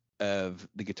part of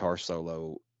the guitar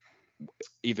solo?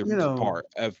 Either part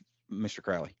of Mr.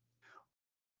 Crowley.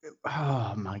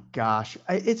 Oh my gosh,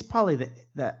 it's probably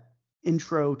that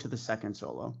intro to the second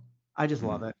solo. I just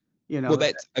love it. You know,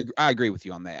 well, I agree with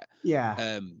you on that.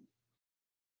 Yeah.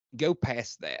 Go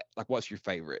past that. Like, what's your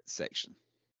favorite section?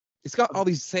 It's got all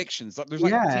these sections. There's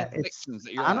like 10 sections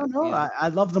that you're I don't know. You know. I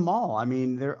love them all. I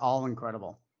mean, they're all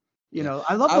incredible. You know,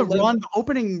 I love the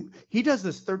opening. He does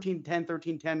this 13-10,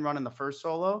 13-10 run in the first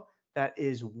solo. That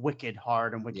is wicked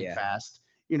hard and wicked fast.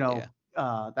 You know,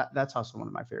 that's also one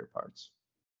of my favorite parts.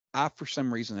 I, for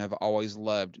some reason, have always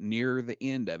loved near the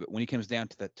end of it when he comes down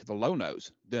to the low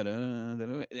notes.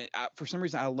 For some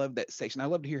reason, I love that section. I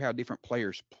love to hear how different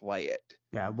players play it.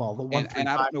 Yeah, well, the 1 and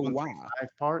I don't know why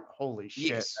part. Holy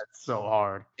shit, that's so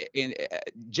hard. And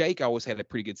Jake always had a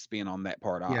pretty good spin on that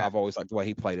part. I've always liked the way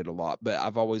he played it a lot, but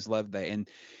I've always loved that. And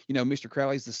you know, Mr.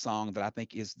 Crowley's the song that I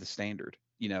think is the standard.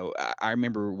 You know, I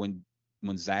remember when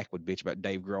Zakk would bitch about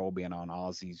Dave Grohl being on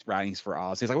Ozzy's writings for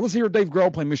Ozzy. He's like, let's hear Dave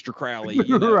Grohl play Mr. Crowley.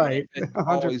 You know? Right. That's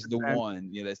always the one.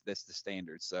 You know, that's the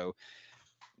standard. So,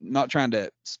 not trying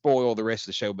to spoil the rest of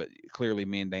the show, but clearly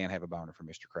me and Dan have a boner for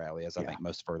Mr. Crowley, as I think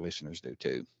most of our listeners do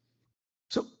too.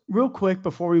 So real quick,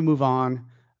 before we move on,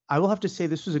 I will have to say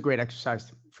this was a great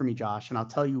exercise for me, Josh, and I'll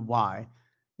tell you why.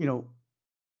 You know,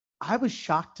 I was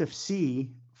shocked to see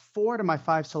 4 out of my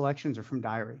 5 selections are from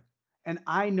Diary. And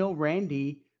I know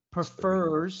Randy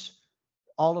prefers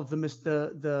all of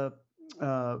the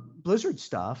Blizzard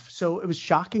stuff. So it was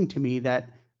shocking to me that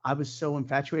I was so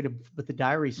infatuated with the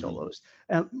Diary solos.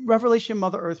 Revelation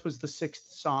Mother Earth was the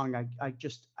 6th song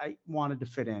I wanted to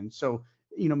fit in. So,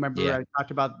 you know, remember I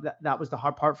talked about that was the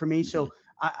hard part for me. So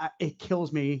it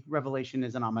kills me Revelation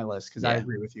isn't on my list, because I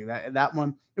agree with you. That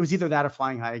one, it was either that or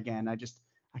Flying High Again. I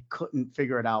couldn't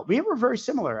figure it out. We were very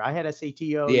similar. I had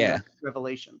SATO,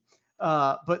 Revelation.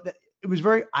 But it was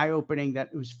very eye-opening that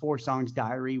it was 4 songs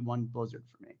Diary, 1 Blizzard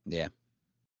for me. Yeah.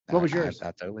 What was yours?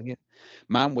 I totally get it.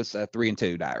 Mine was 3 and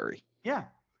 2 Diary. Yeah.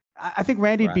 I think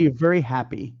Randy'd be very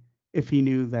happy if he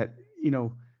knew that, you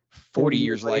know, 40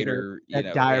 years later, you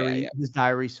know, his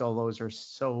Diary solos are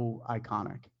so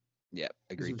iconic. Yeah,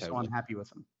 agreed. Totally. So unhappy with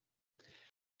them.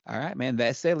 All right, man.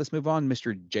 That said, let's move on,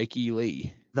 Mr. Jake E.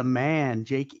 Lee. The man,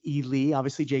 Jake E. Lee.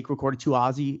 Obviously, Jake recorded 2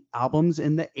 Ozzy albums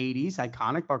in the 80s.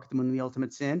 Iconic, Bark at the Moon and The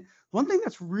Ultimate Sin. One thing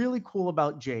that's really cool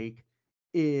about Jake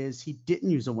is he didn't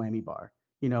use a whammy bar.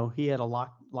 You know, he had a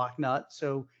lock nut.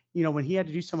 So, you know, when he had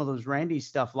to do some of those Randy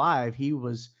stuff live, he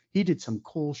did some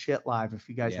cool shit live. If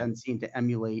you guys hadn't seen, to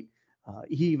emulate,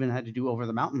 he even had to do Over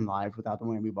the Mountain live without the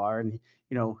whammy bar. And,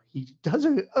 you know, he does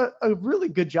a really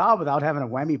good job without having a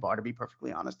whammy bar, to be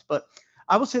perfectly honest. But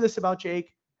I will say this about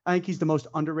Jake. I think he's the most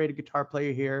underrated guitar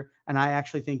player here. And I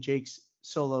actually think Jake's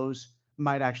solos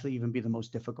might actually even be the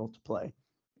most difficult to play.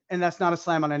 And that's not a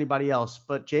slam on anybody else,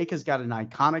 but Jake has got an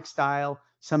iconic style.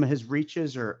 Some of his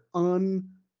reaches are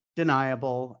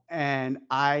undeniable. And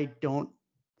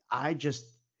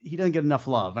he doesn't get enough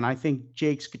love. And I think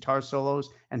Jake's guitar solos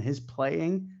and his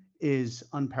playing is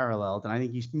unparalleled. And I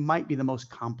think he might be the most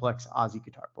complex Ozzy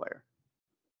guitar player.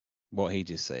 What he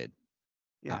just said.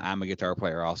 Yeah. I'm a guitar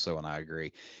player also, and I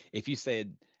agree. If you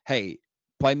said, hey,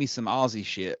 play me some Ozzy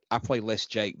shit, I play less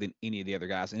Jake than any of the other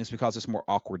guys. And it's because it's more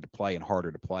awkward to play and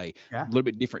harder to play. Yeah. A little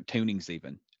bit different tunings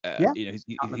even. You know,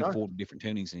 he pulled different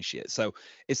tunings and shit. So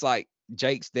it's like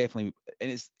Jake's definitely,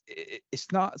 and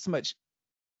it's not so much,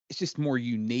 it's just more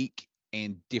unique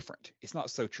and different. It's not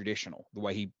so traditional the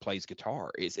way he plays guitar.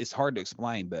 It's hard to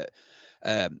explain, but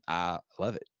I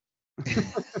love it.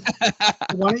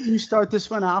 Why don't you start this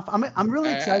one off? I'm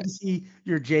really excited to see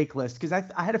your Jake list, because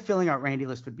I had a feeling our Randy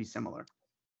list would be similar.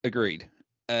 Agreed.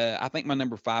 I think my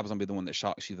number 5 is gonna be the one that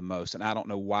shocks you the most, and I don't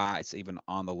know why it's even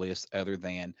on the list, other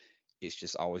than it's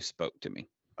just always spoke to me.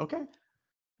 Okay.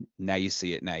 Now you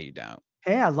see it, now you don't.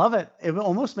 Hey, I love it. It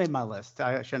almost made my list.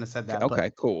 I shouldn't have said that. Okay,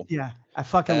 but cool. Yeah, I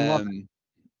fucking love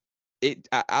it.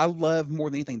 I love more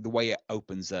than anything the way it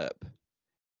opens up.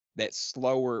 That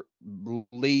slower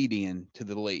lead in to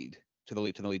the lead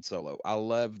solo. I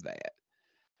love that.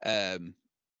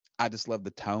 I just love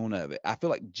the tone of it. I feel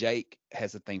like Jake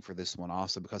has a thing for this one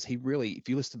also, because he really, if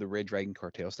you listen to the Red Dragon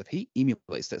Cartel stuff, he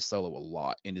emulates that solo a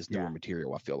lot in his newer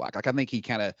material. I feel like I think he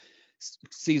kind of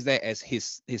sees that as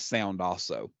his sound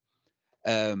also.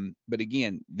 But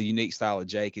again, the unique style of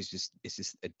Jake is just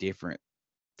a different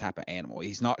type of animal.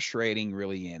 He's not shredding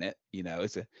really in it. You know,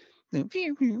 it's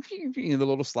the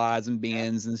little slides and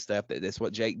bends and stuff. That's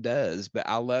what Jake does. But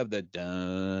I love the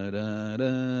da da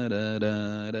da da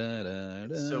da da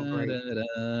da. So great.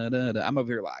 I'm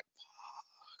over here like,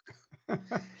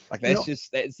 like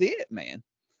that's it, man.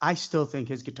 I still think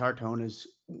his guitar tone is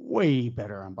way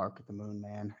better on Bark at the Moon,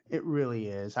 man. It really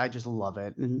is. I just love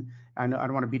it. And I know I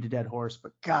don't want to beat a dead horse,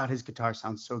 but God, his guitar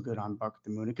sounds so good on Bark at the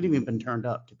Moon. It could even been turned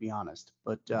up, to be honest.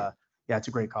 But yeah, it's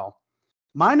a great call.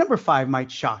 My number 5 might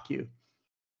shock you.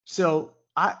 So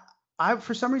I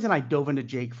for some reason I dove into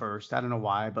Jake first. I don't know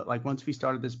why, but like once we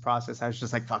started this process, I was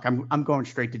just like, fuck, I'm going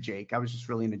straight to Jake. I was just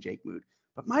really in a Jake mood.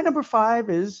 But my number 5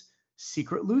 is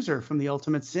Secret Loser from The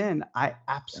Ultimate Sin. I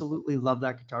absolutely love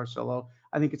that guitar solo.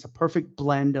 I think it's a perfect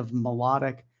blend of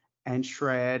melodic and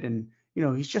shred. And, you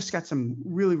know, he's just got some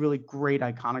really, really great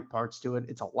iconic parts to it.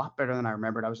 It's a lot better than I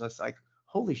remembered. I was just like,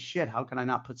 holy shit, how can I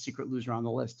not put Secret Loser on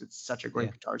the list? It's such a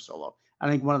great guitar solo. I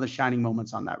think one of the shining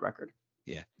moments on that record.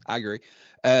 Yeah, I agree.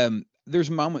 There's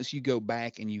moments you go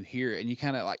back and you hear it and you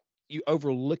kind of like, you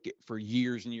overlook it for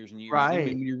years and years and years. Right. And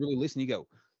when you really listen, you go,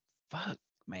 fuck,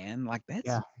 man, like that's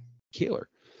killer.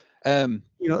 You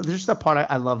know, there's the part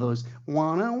I love those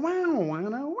wanna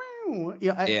wow.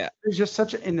 There's just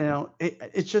such a, you know,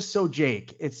 it's just so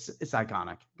Jake. It's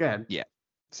iconic. Go ahead. Yeah,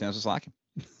 sounds just like him.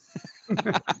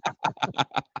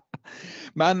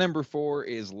 My number 4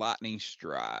 is Lightning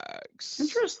Strikes.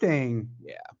 Interesting.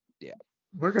 Yeah.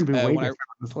 We're gonna be way different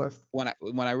on this list.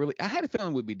 I had a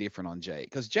feeling it would be different on Jake,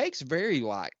 because Jake's very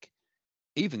like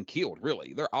even keeled.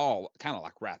 Really, they're all kind of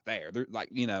like right there. They're like,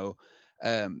 you know,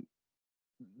 the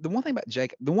one thing about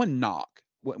Jake, the one knock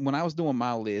when I was doing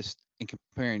my list and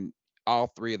comparing all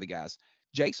 3 of the guys,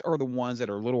 Jake's are the ones that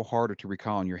are a little harder to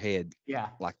recall in your head. Yeah,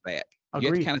 like that. Agreed.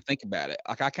 You have to kind of think about it.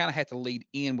 Like I kind of had to lead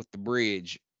in with the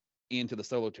bridge into the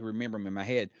solo to remember them in my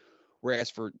head.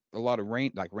 Whereas for a lot of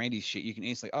Randy's shit, you can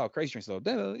instantly, Crazy Train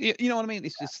solo, you know what I mean?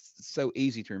 It's just so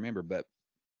easy to remember. But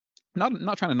not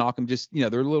trying to knock them, just, you know,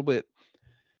 they're a little bit.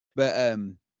 But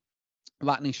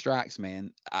Lightning Strikes,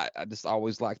 man, I just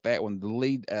always like that one. The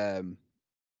lead, the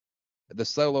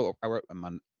solo, I wrote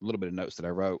my little bit of notes that I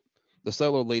wrote. The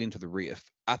solo leading to the riff.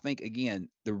 I think again,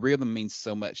 the rhythm means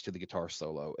so much to the guitar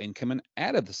solo, and coming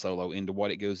out of the solo into what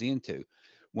it goes into.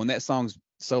 When that song's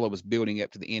solo was building up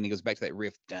to the end, he goes back to that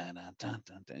riff, dun, dun, dun,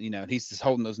 dun, dun, you know, and he's just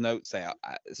holding those notes out.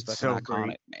 It's fucking so iconic,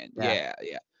 great. man.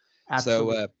 Yeah.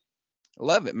 Absolutely. So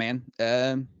love it, man.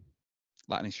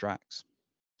 Lightning Strikes.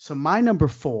 So my number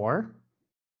 4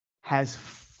 has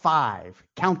 5,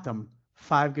 count them,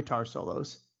 5 guitar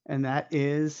solos, and that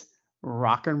is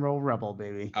Rock and Roll Rebel,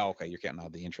 baby. Oh, okay. You're counting all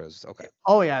the intros. Okay.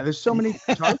 Oh yeah, there's so many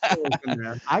guitar solos in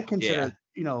there. I consider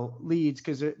Yeah. leads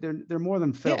because they're more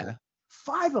than fill. Yeah.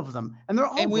 5 of them, and they're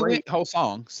all And we great. went whole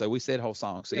song, so we said whole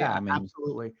song. So yeah, I mean,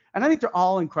 absolutely. And I think they're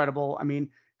all incredible. I mean,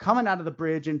 coming out of the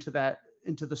bridge into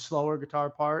the slower guitar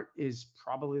part is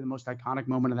probably the most iconic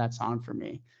moment of that song for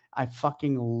me. I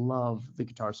fucking love the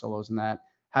guitar solos in that.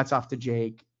 Hats off to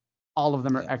Jake. All of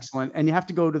them are excellent. And you have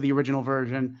to go to the original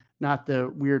version, not the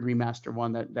weird remaster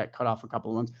one that cut off a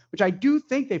couple of ones, which I do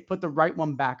think they've put the right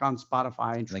one back on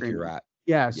Spotify and I think you're right.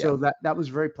 Yeah, so that was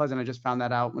very pleasant. I just found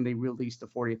that out when they released the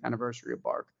 40th anniversary of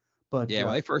Bark. But yeah,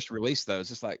 when they first released those,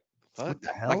 it's like, fuck, what the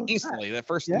hell like is instantly, that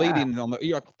first lead in on the,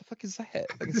 you're like, what the fuck is that?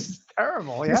 Like, this is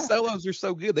terrible. the Yeah, solos are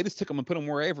so good. They just took them and put them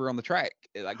wherever on the track.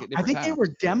 Like at I think different they were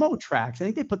times. demo tracks. I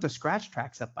think they put the scratch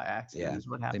tracks up by accident. Yeah, Is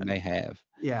what they happened. may have.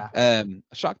 Yeah.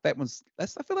 Shocked that one's. I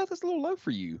feel like that's a little low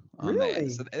for you on Really?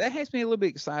 that. So that has me a little bit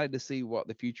excited to see what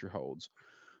the future holds.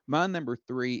 My number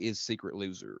 3 is Secret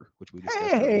Loser, which we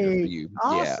discussed earlier for you.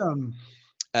 Awesome.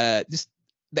 Yeah. Just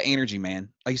the energy, man.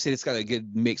 Like you said, it's got a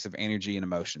good mix of energy and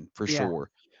emotion for sure.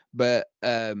 But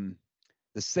the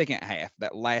second half,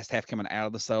 that last half coming out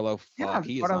of the solo, fuck,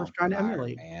 he is what I was on trying to fire,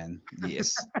 emulate. man.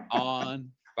 Yes,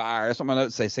 on fire. That's what my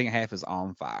notes say. Second half is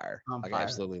on fire. On Like, fire. I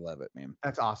absolutely love it, man.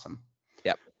 That's awesome.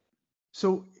 Yep.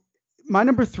 So my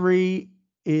number 3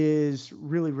 is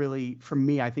really, really, for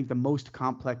me, I think the most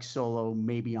complex solo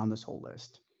maybe on this whole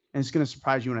list. And it's going to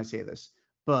surprise you when I say this,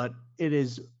 but it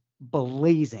is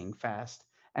blazing fast.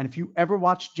 And if you ever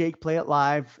watch Jake play it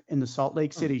live in the Salt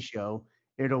Lake City show,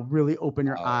 it'll really open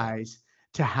your eyes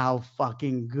to how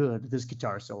fucking good this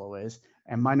guitar solo is.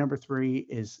 And my number 3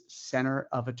 is Center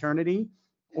of Eternity,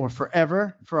 or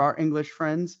Forever for our English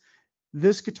friends.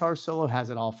 This guitar solo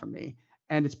has it all for me.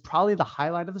 And it's probably the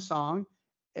highlight of the song.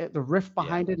 The riff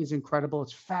behind it is incredible.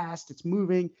 It's fast, it's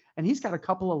moving. And he's got a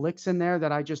couple of licks in there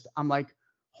that I'm like,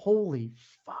 holy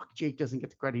fuck, Jake doesn't get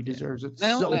the credit he deserves. It's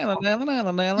so hard,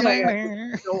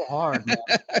 man.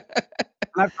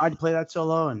 And I've tried to play that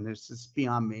solo, and it's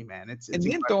beyond me, man. It's and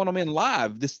then throwing them in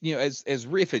live, this as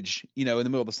riffage, in the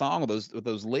middle of the song with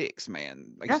those licks,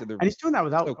 man. Like I said, and he's doing that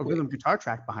without so a rhythm guitar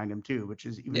track behind him too, which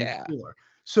is even cooler.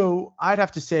 So I'd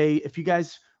have to say, if you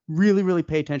guys really, really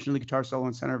pay attention to the guitar solo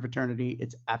in Center of Eternity,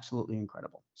 it's absolutely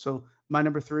incredible. So my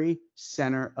number 3,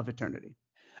 Center of Eternity.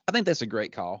 I think that's a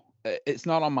great call. It's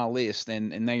not on my list, and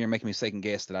now you're making me second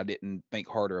guess that I didn't think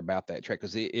harder about that track,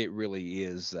 because it really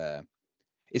is.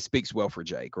 It speaks well for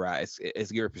Jake, right? It's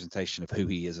a good representation of who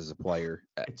he is as a player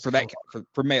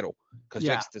for metal, because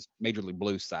Jake's this majorly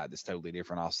blues side that's totally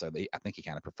different. Also, I think he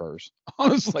kind of prefers,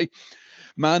 honestly.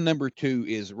 My number 2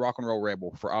 is Rock and Roll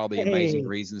Rebel, for all the amazing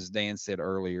reasons Dan said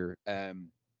earlier.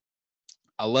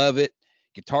 I love it.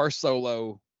 Guitar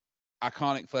solo,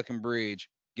 iconic fucking bridge,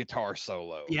 guitar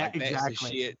solo. Yeah, like, that's exactly.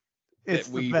 the shit It's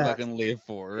that we fucking live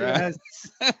for, right?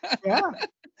 Yes. Yeah.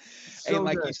 So and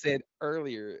like good. you said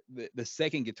earlier, the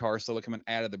second guitar solo coming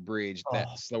out of the bridge,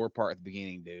 that slower part at the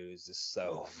beginning, dude, is just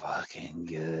so fucking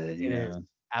good. You know,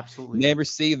 absolutely. Never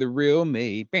see the real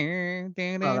me. That's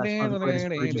one of the greatest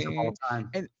bridges of all time.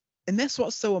 And that's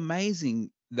what's so amazing,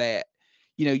 that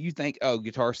you think, oh,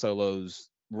 guitar solos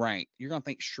rank, you're gonna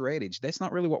think shreddage. That's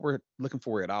not really what we're looking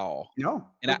for at all. No,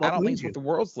 and I don't think it's what the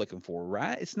world's looking for,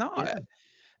 right? It's not. Yeah.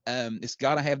 It's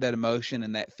got to have that emotion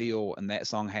and that feel, and that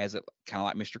song has it, kind of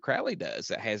like Mr. Crowley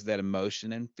does. It has that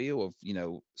emotion and feel of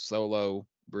solo,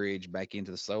 bridge, back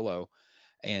into the solo,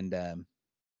 and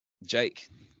Jake,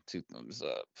 2 thumbs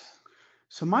up.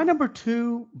 So my number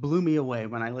 2 blew me away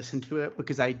when I listened to it,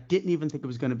 because I didn't even think it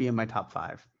was going to be in my top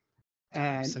 5.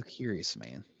 And I'm so curious,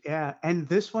 man. Yeah, and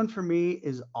this one for me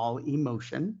is All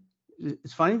Emotion.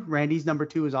 It's funny, Randy's number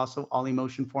 2 is also All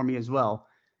Emotion for me as well.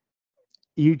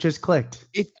 You just clicked.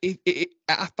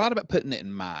 I thought about putting it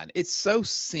in mine. It's so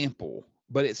simple,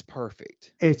 but it's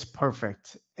perfect. It's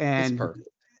perfect. And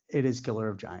it is Killer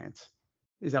of Giants.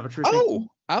 Is that what you're thinking?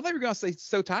 I thought you were going to say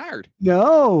So Tired.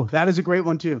 No, that is a great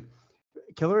one too.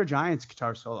 Killer of Giants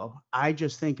guitar solo, I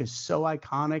just think is so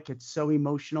iconic. It's so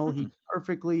emotional. He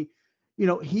perfectly,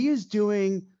 he is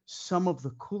doing some of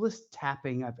the coolest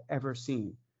tapping I've ever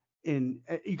seen.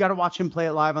 You got to watch him play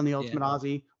it live on the Ultimate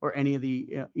Ozzy or any of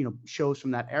the shows from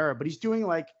that era. But he's doing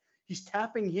he's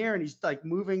tapping here and he's like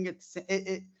moving. It's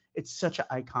such an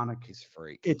iconic. He's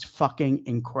freak. It's fucking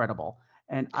incredible.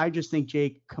 And I just think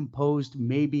Jake composed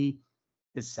maybe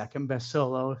his second best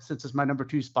solo, since it's my number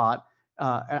 2 spot.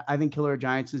 I think Killer of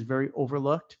Giants is very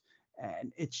overlooked,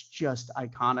 and it's just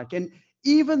iconic. And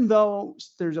even though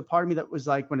there's a part of me that was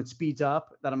like, when it speeds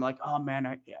up, that I'm like, oh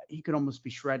man, he could almost be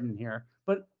shredding here.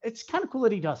 But it's kind of cool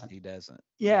that he doesn't. He doesn't.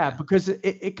 Yeah, because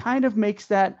it kind of makes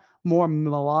that more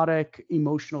melodic,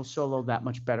 emotional solo that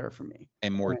much better for me.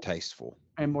 And more tasteful.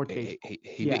 And more tasteful.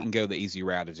 He didn't go the easy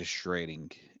route of just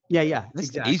shredding. Yeah, That's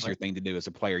exactly. the easier thing to do as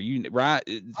a player.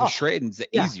 The shredding's the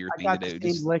easier thing to do.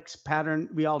 The same licks pattern.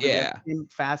 We all do that. Same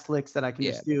fast licks that I can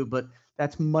just do, but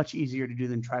that's much easier to do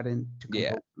than try to compose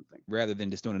something. Rather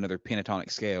than just doing another pentatonic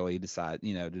scale, he decided,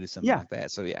 to do something like that.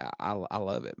 So I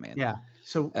love it, man. Yeah.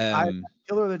 So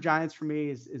Killer of the Giants for me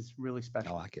is really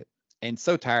special. I like it. And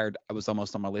So Tired, I was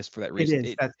almost on my list for that reason.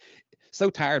 It is. So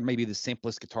Tired may be the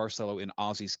simplest guitar solo in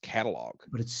Ozzy's catalog,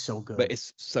 but it's so good. But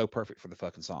it's so perfect for the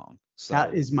fucking song. So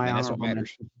that is my that's what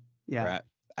matters. Mention. Yeah. Right.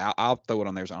 I'll throw it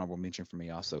on there as an honorable mention for me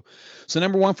also. So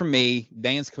number one for me,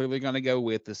 Dan's clearly going to go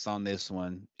with us on this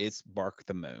one. It's Bark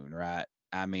the Moon, right?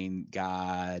 I mean,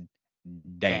 God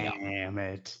damn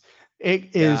it.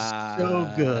 It is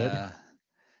so good.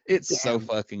 It's so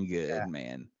fucking good,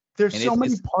 man. There's so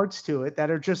many parts to it that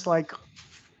are just like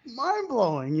mind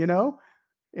blowing,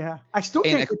 Yeah, I still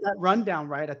can't get that rundown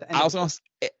right at the end. I was on,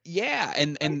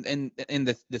 and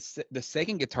the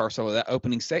second guitar solo, that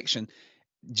opening section,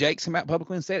 Jake's come out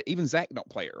publicly and said, even Zakk don't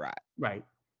play it right. Right.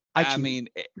 I mean,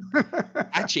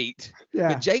 I cheat. Yeah.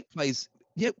 But Jake plays.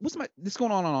 Yeah. This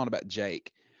going on and on about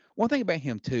Jake. One thing about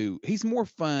him too, he's more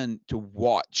fun to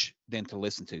watch than to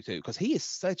listen to too, because he is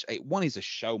such he's a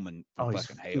showman from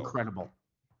fucking hell. Incredible.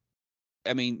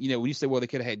 I mean, when you say, well, they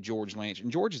could have had George Lynch,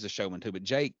 and George is a showman too, but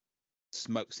Jake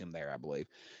smokes him there, I believe.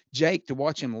 Jake, to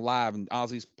watch him live, and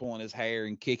Ozzy's pulling his hair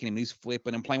and kicking him, and he's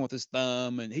flipping and playing with his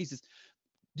thumb, and he's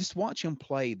just watch him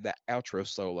play that outro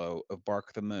solo of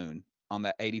Bark the Moon on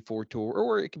that 84 tour,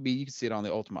 or it could be, you can see it on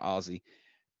the Ultimate Ozzy.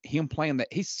 Him playing that,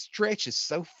 he stretches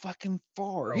so fucking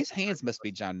far. His hands must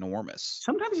be ginormous.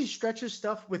 Sometimes he stretches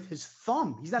stuff with his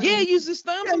thumb. He's not. He uses his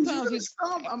thumb sometimes. His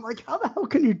thumb. I'm like, how the hell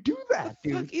can you do that,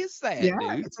 dude? What the fuck is that,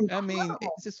 dude? I mean,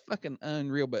 it's just fucking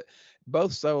unreal. But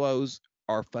both solos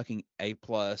are fucking A+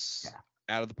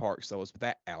 out of the park solos. But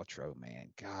that outro, man,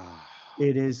 God,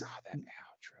 it is. That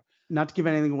outro. Not to give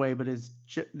anything away, but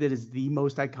that is the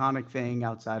most iconic thing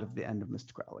outside of the end of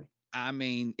Mr. Crowley. I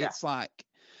mean, it's like,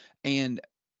 and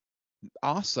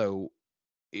also,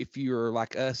 if you're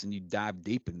like us and you dive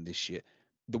deep in this shit,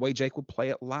 the way Jake would play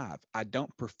it live, I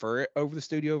don't prefer it over the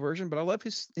studio version, but I love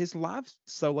his live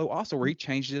solo also, where he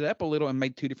changed it up a little and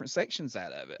made two different sections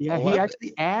out of it. Yeah, he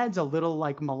actually adds a little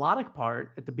like melodic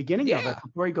part at the beginning of it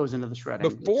before he goes into the shredding.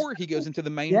 Before he goes into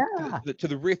the main, to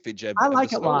the riffage of I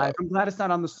like it live. I'm glad it's not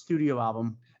on the studio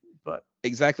album, but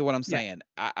exactly what I'm saying.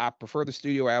 I prefer the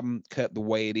studio album cut the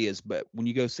way it is, but when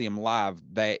you go see him live,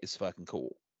 that is fucking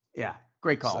cool. Yeah,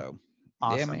 great call. So,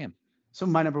 awesome. Yeah, man. So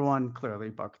my number one, clearly,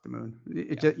 Bark the Moon.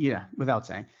 Without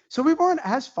saying. So we weren't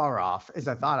as far off as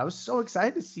I thought. I was so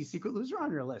excited to see Secret Loser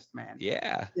on your list, man.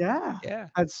 Yeah.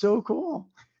 That's so cool.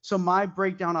 So my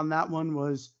breakdown on that one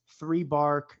was 3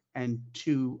 Bark and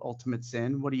 2 Ultimate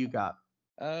Sin. What do you got?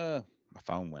 My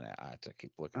phone went out. I have to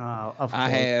keep looking. I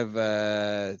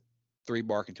have 3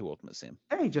 Bark and 2 Ultimate Sin.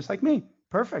 Hey, just like me.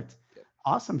 Perfect. Yep.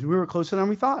 Awesome. So we were closer than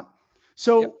we thought.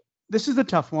 So this is the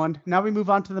tough one. Now we move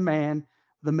on to the man,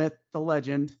 the myth, the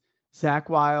legend, Zakk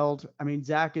Wylde. I mean,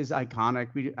 Zakk is iconic.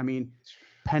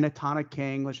 Pentatonic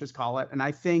king, let's just call it. And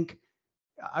I think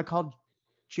I called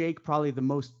Jake probably the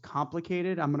most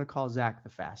complicated. I'm going to call Zakk the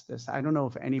fastest. I don't know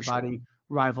if anybody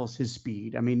rivals his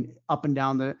speed. I mean, up and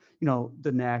down the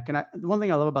neck. And the one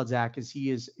thing I love about Zakk is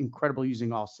he is incredible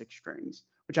using all 6 strings,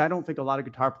 which I don't think a lot of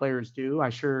guitar players do. I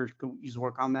sure could use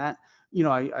work on that.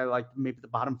 I like maybe the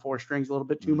bottom 4 strings a little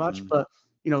bit too much, but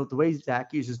the way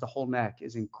Zakk uses the whole neck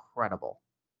is incredible.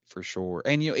 For sure.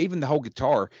 And even the whole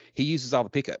guitar, he uses all the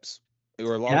pickups.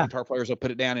 Or a lot of guitar players will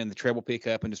put it down in the treble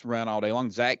pickup and just run all day long.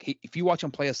 Zakk, if you watch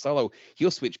him play a solo,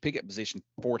 he'll switch pickup position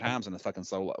 4 times in the fucking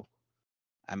solo.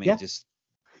 I mean, just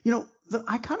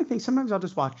I kind of think sometimes I'll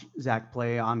just watch Zakk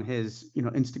play on his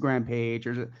Instagram page,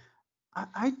 or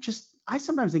I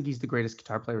sometimes think he's the greatest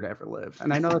guitar player to ever live.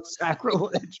 And I know it's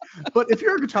sacrilege, but if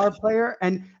you're a guitar player,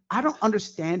 and I don't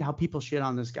understand how people shit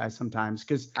on this guy sometimes,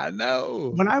 because I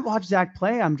know when I watch Zakk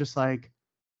play, I'm just like,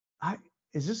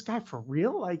 is this guy for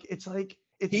real? Like,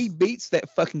 he beats that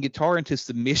fucking guitar into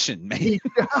submission, man. He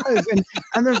does.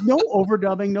 And there's no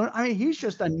overdubbing. He's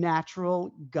just a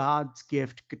natural God's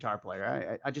gift guitar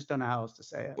player. I just don't know how else to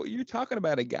say it. Well, you're talking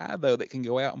about a guy, though, that can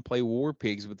go out and play War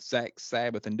Pigs with Zakk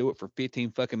Sabbath and do it for 15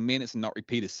 fucking minutes and not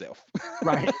repeat itself.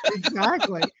 Right.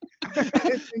 Exactly.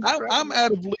 I'm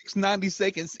out of licks 90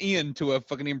 seconds into a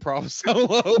fucking improv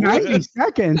solo. 90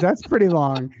 seconds? That's pretty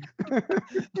long.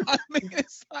 I mean,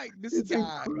 it's like this It's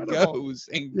guy incredible. goes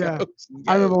and Yeah. goes and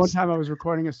I remember one goes. time I was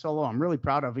recording a solo I'm really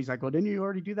proud of. He's like, well, didn't you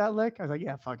already do that lick? I was like,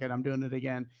 yeah, fuck it. I'm doing it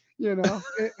again. You know,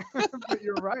 but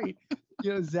you're right.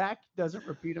 You know, Zakk doesn't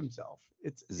repeat himself.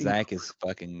 It's Zakk is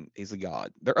he's a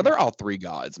god. They're all three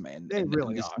gods, man. They And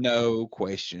really just are. no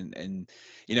question. And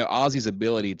Ozzy's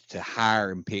ability to hire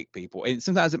and pick people, and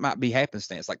sometimes it might be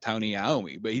happenstance, like Tony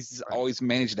Iommi, but he's Right. always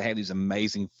managed to have these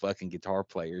amazing fucking guitar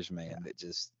players, man. That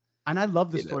just And I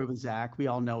love the story with Zakk. We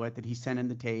all know it, that he sent in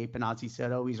the tape and Ozzy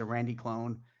said, oh, he's a Randy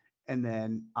clone. And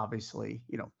then obviously,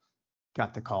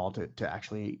 got the call to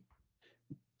actually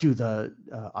do the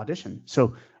audition.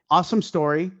 So awesome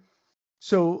story.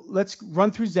 So let's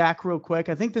run through Zakk real quick.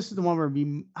 I think this is the one where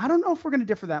I don't know if we're going to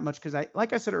differ that much because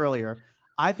like I said earlier,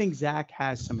 I think Zakk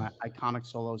has some iconic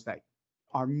solos that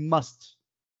are must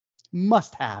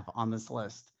have on this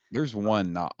list. There's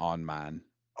one not on mine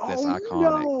that's Oh,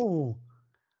 iconic. No.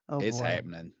 Oh, it's boy.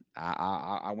 happening.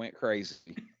 I went crazy.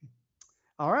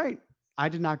 All right. I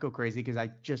did not go crazy because I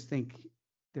just think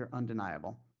they're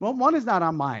undeniable. Well, one is not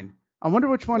on mine. I wonder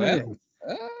which one it is.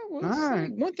 We'll All see.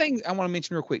 right. One thing I want to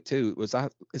mention real quick too was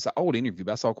it's an old interview,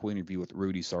 but I saw a cool interview with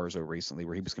Rudy Sarzo recently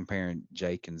where he was comparing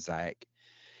Jake and Zakk,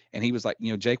 and he was like,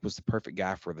 Jake was the perfect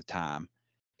guy for the time.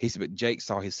 He said, but Jake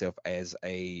saw himself as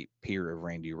a peer of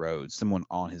Randy Rhoads, someone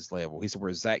on his level. He said,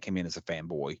 where Zakk came in as a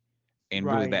fanboy, and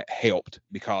really Right. that helped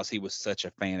because he was such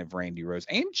a fan of Randy Rhoads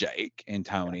and Jake and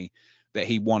Tony. That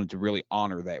he wanted to really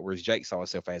honor that, whereas Jake saw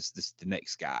himself as the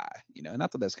next guy, and I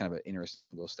thought that's kind of an interesting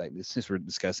little statement since we're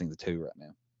discussing the two right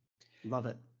now. Love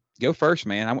it. Go first,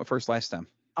 man. I went first last time.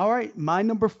 All right. My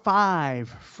number 5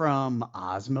 from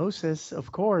Osmosis,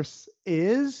 of course,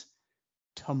 is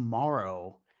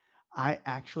Tomorrow. I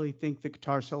actually think the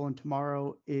guitar solo in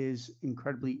Tomorrow is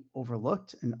incredibly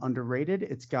overlooked and underrated.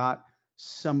 It's got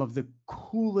some of the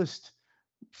coolest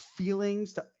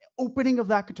feelings. The opening of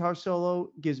that guitar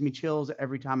solo gives me chills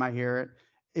every time I hear it.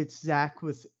 It's Zakk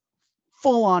with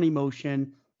full on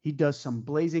emotion. He does some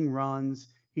blazing runs.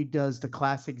 He does the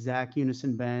classic Zakk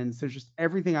unison bends. There's just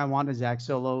everything I want a Zakk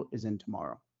solo is in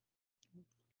Tomorrow.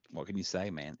 What can you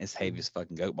say, man? It's heavy as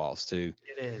fucking goat balls too.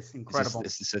 It is incredible.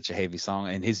 This is such a heavy song,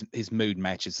 and his mood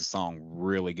matches the song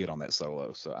really good on that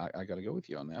solo. So I got to go with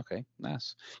you on that. Okay,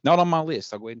 nice. Not on my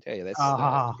list. I'll go ahead and tell you that's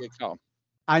a good call.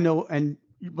 I know,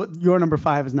 but your number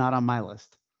 5 is not on my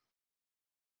list.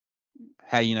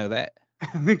 How you know that?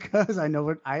 Because I know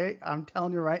what I'm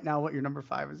telling you right now what your number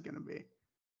 5 is going to be.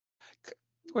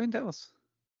 Go ahead and tell us.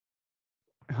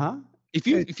 Huh? If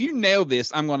you nail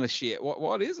this, I'm gonna shit.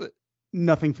 What is it?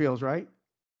 Nothing Feels Right.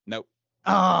 Nope.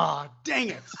 Oh, dang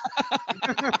it.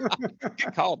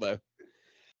 Good call though.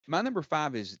 My number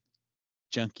 5 is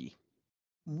Junkie.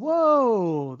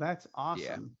 Whoa, that's awesome.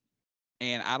 Yeah.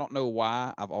 And I don't know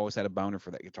why I've always had a boner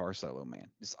for that guitar solo, man.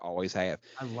 Just always have.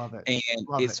 I love it. And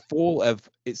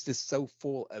it's just so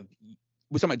full of.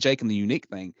 We're talking about Jake and the unique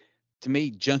thing. To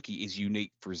me, Junkie is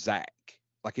unique for Zakk.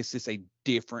 Like it's just a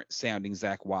different sounding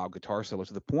Zakk Wylde guitar solo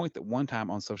to the point that one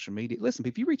time on social media, listen,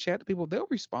 if you reach out to people, they'll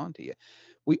respond to you.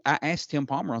 I asked Tim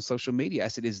Palmer on social media, I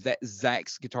said, is that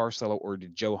Zack's guitar solo or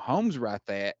did Joe Holmes write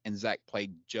that and Zakk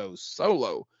played Joe's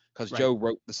solo? Because Joe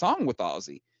wrote the song with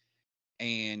Ozzy.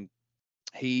 And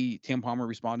Tim Palmer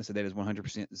responded and said that is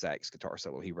 100% Zack's guitar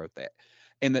solo. He wrote that.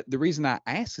 And the reason I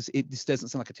asked is it just doesn't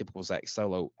sound like a typical Zakk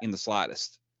solo in the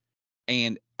slightest.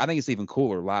 And I think it's even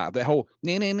cooler live. That whole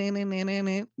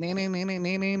amazing.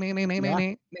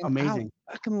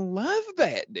 I can love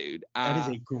that, dude. That is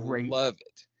a love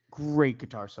it. Great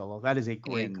guitar solo. That is a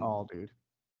great call, dude.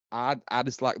 I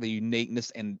just like the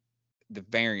uniqueness and the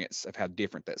variance of how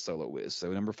different that solo is. So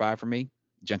number 5 for me,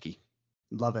 Junkie.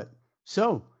 Love it.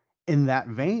 So in that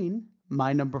vein,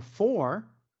 my number 4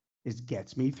 is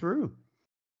Gets Me Through,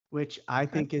 which I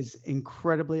think is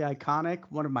incredibly iconic.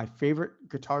 One of my favorite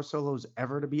guitar solos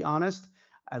ever, to be honest.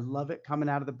 I love it coming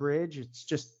out of the bridge. It's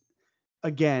just,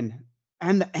 again,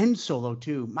 and the end solo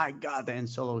too. My God, the end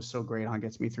solo is so great on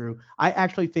Gets Me Through. I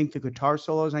actually think the guitar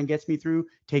solos on Gets Me Through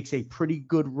takes a pretty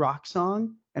good rock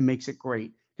song and makes it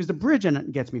great. Because the bridge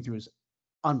on Gets Me Through is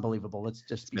unbelievable. It's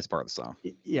just the best part of the song.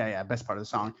 Yeah, best part of the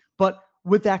song. But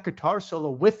with that guitar solo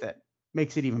with it,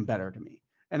 makes it even better to me.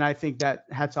 And I think that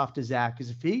hats off to Zakk, because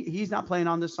if he's not playing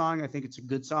on this song, I think it's a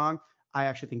good song. I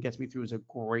actually think Gets Me Through is a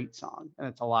great song. And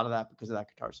it's a lot of that because of that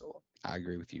guitar solo. I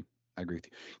agree with you.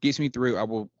 Gets Me Through, I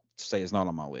will say it's not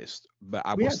on my list. But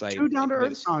I We will have say 2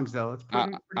 down-to-earth songs, though. It's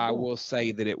pretty cool. I will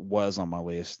say that it was on my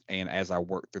list. And as I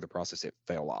worked through the process, it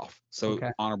fell off. So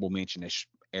honorable mention-ish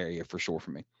area for sure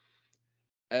for me.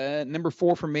 Number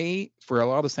 4 for me, for a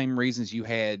lot of the same reasons you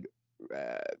had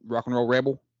Rock and Roll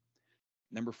Rebel.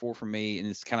 number 4 for me, and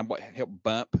it's kind of what helped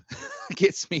bump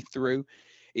gets me through,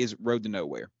 is Road to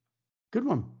Nowhere. Good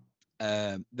one.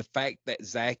 The fact that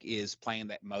Zakk is playing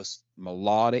that most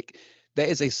melodic, that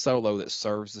is a solo that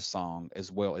serves the song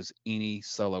as well as any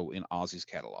solo in Ozzy's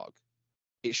catalog.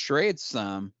 It shreds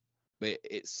some, but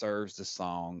it serves the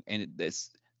song, and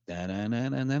it's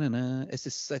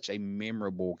just such a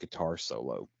memorable guitar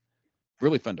solo.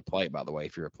 Really fun to play, by the way,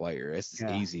 if you're a player. It's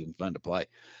just easy and fun to play.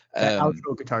 That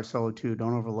outro guitar solo too.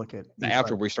 Don't overlook it. The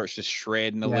outro where he starts just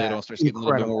shredding a little, starts getting a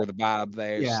little bit more of the vibe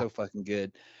there. It's so fucking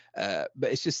good. But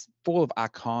it's just full of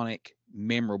iconic,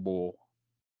 memorable,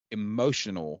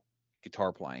 emotional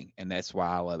guitar playing, and that's why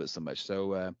I love it so much.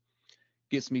 So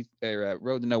gets me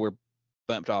Road to Nowhere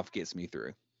bumped off, gets me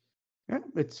through. Yeah,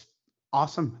 it's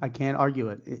awesome. I can't argue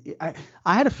it. I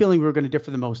had a feeling we were going to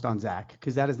differ the most on Zakk,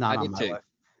 because that is not on my list.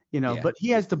 You know, but he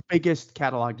has the biggest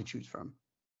catalog to choose from.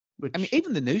 Which, I mean,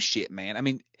 even the new shit, man. I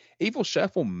mean, Evil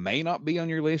Shuffle may not be on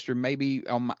your list, or maybe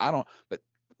on my, I don't. But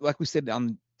like we said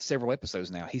on several episodes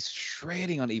now, he's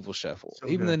shredding on Evil Shuffle. So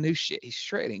even good. the new shit, he's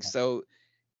shredding. So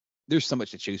there's so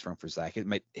much to choose from for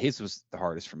Zakk. His was the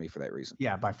hardest for me for that reason.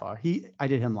 Yeah, by far. I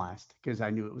did him last because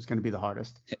I knew it was going to be the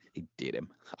hardest. He did him.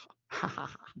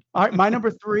 All right, my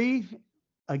number 3,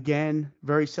 again,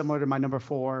 very similar to my number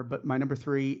 4, but my number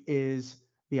 3 is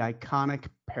the iconic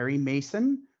Perry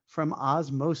Mason from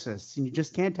Osmosis, and you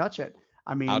just can't touch it.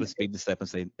 I mean, I'll just speed this up and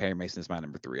say Perry Mason is my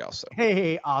number 3 also.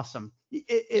 Hey, awesome.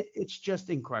 It's just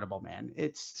incredible, man.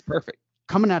 It's perfect.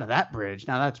 Coming out of that bridge.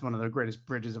 Now that's one of the greatest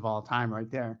bridges of all time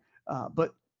right there.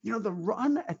 But you know, the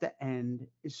run at the end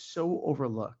is so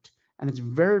overlooked, and it's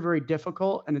very, very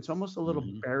difficult, and it's almost a little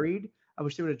buried. I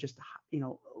wish they would have just, you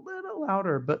know, a little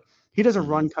louder, but he does a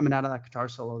run coming out of that guitar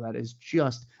solo that is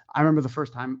just, I remember the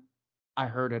first time I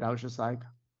heard it, I was just like,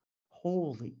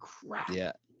 holy crap.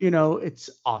 Yeah. You know, it's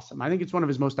awesome. I think it's one of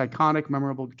his most iconic,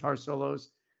 memorable guitar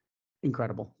solos.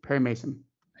 Incredible. Perry Mason.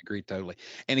 I agree totally.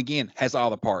 And again, has all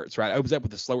the parts, right? Opens up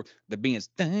with the slower, the beats.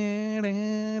 Then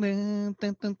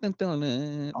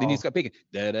he's got picking.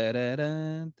 Then to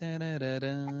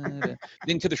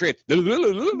the shred. You're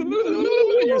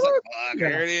just like, fuck,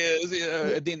 there it is. You know?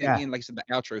 And then again, like I said, the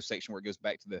outro section where it goes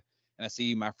back to the, and I see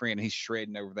you, my friend, and he's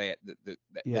shredding over that.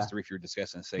 That's the riff you're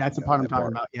discussing. That's the part I'm talking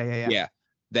about. Yeah.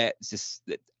 That's just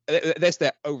that's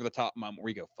that over the top moment where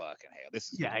you go, fucking hell,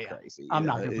 this is crazy. I'm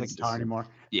not gonna play guitar anymore.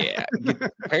 Yeah,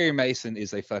 Perry Mason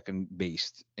is a fucking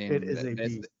beast. And it is a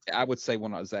beast. I would say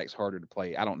one of Zakk's harder to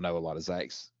play. I don't know a lot of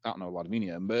Zakk's. I don't know a lot of any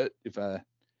of them, but if I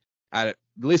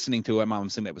listening to him, I'm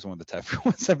assuming that was one of the tougher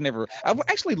ones. I've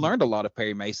actually learned a lot of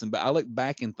Perry Mason, but I look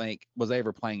back and think, was I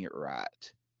ever playing it right?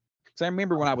 So I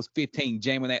remember when I was 15,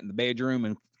 jamming that in the bedroom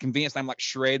and convinced I'm like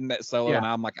shredding that solo, and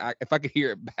I'm like, if I could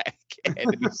hear it back, it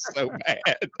had to be so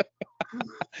bad.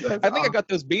 I think I got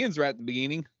those bends right at the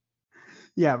beginning.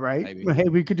 Yeah, right. Maybe. Well, hey,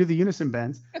 we could do the unison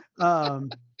bends. All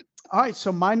right,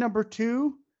 so my number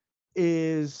 2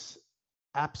 is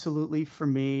absolutely for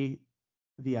me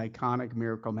the iconic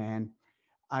Miracle Man.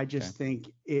 I just think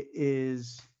it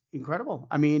is incredible.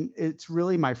 I mean, it's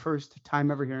really my first time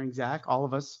ever hearing Zakk. All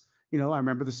of us. You know, I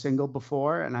remember the single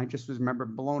before, and I just remember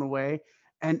blown away.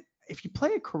 And if you play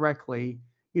it correctly,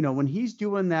 you know, when he's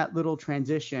doing that little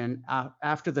transition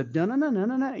after the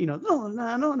da-na-na-na-na, you know,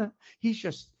 no, he's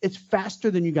just, it's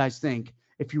faster than you guys think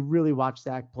if you really watch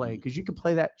Zakk play, because you can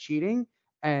play that cheating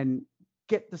and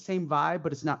get the same vibe,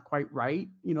 but it's not quite right,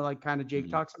 you know, like kind of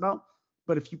Jake talks about.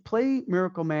 But if you play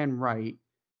Miracle Man right,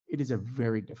 it is a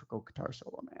very difficult guitar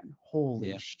solo, man.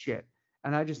 Holy shit.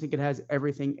 And I just think it has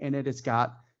everything in it. It's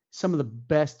got some of the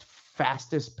best,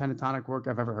 fastest pentatonic work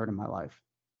I've ever heard in my life.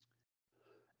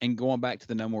 And going back to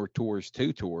the No More Tours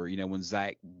 2 tour, you know, when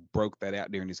Zakk broke that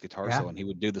out during his guitar solo, and he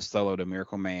would do the solo to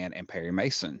Miracle Man and Perry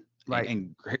Mason,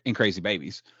 and Crazy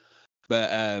Babies.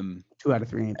 But 2 out of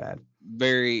 3 ain't bad.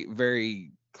 Very,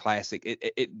 very classic.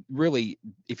 It really,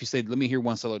 if you said, let me hear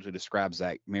one solo to describe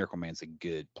Zakk, Miracle Man's a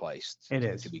good place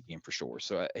to begin for sure.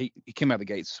 So he came out of the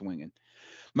gates swinging.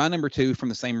 My number 2 from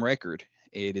the same record.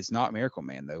 It is not Miracle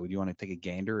Man, though. Do you want to take a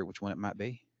gander at which one it might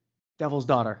be? Devil's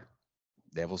Daughter.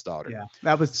 Devil's Daughter. Yeah,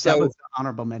 that was an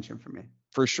honorable mention for me.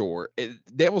 For sure.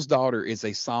 Devil's Daughter is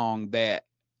a song that,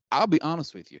 I'll be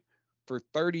honest with you, for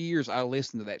 30 years, I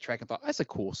listened to that track and thought, that's a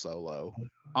cool solo.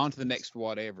 On to the next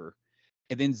whatever.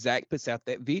 And then Zakk puts out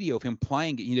that video of him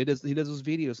playing it. You know, he does those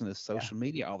videos in the social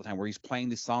media all the time where he's playing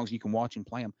these songs. You can watch him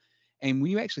play them. And when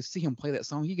you actually see him play that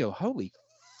song, you go, holy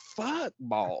fuck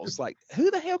balls. Like,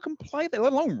 who the hell can play that,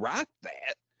 let alone write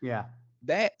that? Yeah.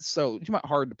 That's so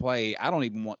hard to play. I don't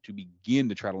even want to begin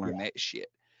to try to learn that shit.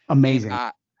 Amazing.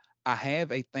 And I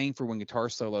have a thing for when guitar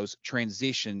solos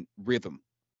transition rhythm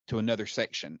to another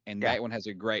section, and that one has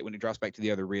a great when it drops back to the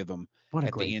other rhythm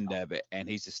at the end of it, and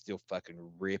he's just still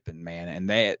fucking ripping, man. And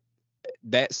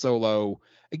that solo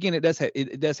again, it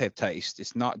does have taste.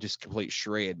 It's not just complete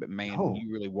shred, but man, when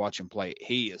you really watch him play it,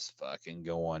 he is fucking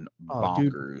going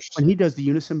bonkers. Dude, when he does the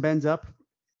unison bends up,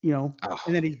 and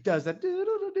then he does that doodle.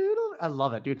 I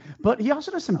love it, dude. But he also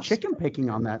does some chicken picking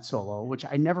on that solo, which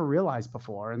I never realized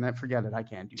before. And then forget it, I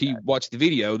can't do that. You watch the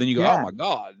video, then you go, "Oh my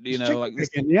god!" Like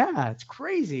it's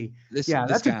crazy.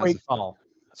 That's a great call.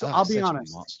 So I'll be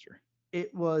honest.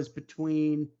 It was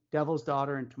between Devil's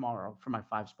Daughter and Tomorrow for my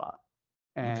 5 spot.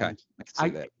 And I can see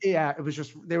that. Yeah, it was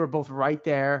just they were both right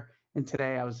there. And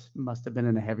today I must have been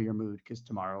in a heavier mood because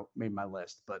Tomorrow made my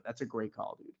list. But that's a great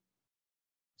call, dude.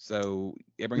 So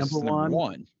it brings us to number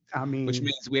one. I mean, which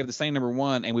means we have the same number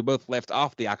one, and we both left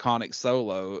off the iconic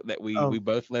solo that we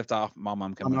both left off. Mom,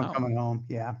 I'm Coming Home.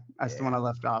 Yeah, that's the one I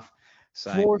left off.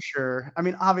 Same. For sure. I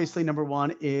mean, obviously, number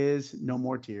one is No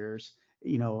More Tears.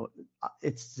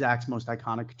 It's Zakk's most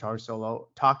iconic guitar solo.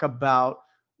 Talk about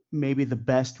maybe the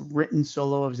best written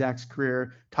solo of Zakk's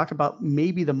career. Talk about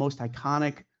maybe the most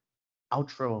iconic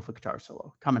outro of a guitar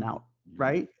solo coming out,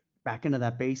 right? Back into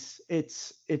that bass. It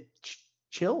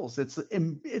chills.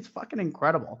 It's fucking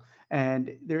incredible.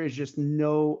 And there is just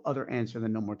no other answer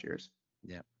than No More Tears.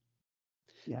 Yeah.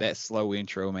 That slow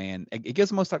intro, man. It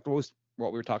gives almost like what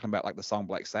we were talking about, like the song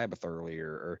Black Sabbath earlier,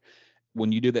 or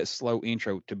when you do that slow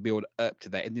intro to build up to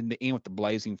that, and then the end with the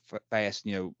blazing fast,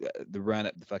 the run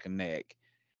up the fucking neck.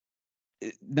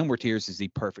 No More Tears is the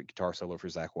perfect guitar solo for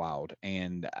Zakk Wylde,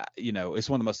 and it's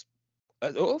one of the most.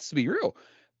 Let's be real,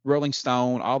 Rolling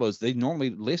Stone, all those, they normally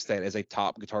list that as a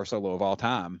top guitar solo of all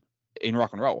time in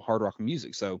rock and roll, hard rock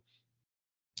music. So,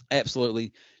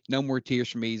 absolutely, No More Tears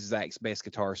for me is Zakk's best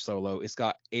guitar solo. It's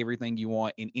got everything you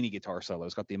want in any guitar solo.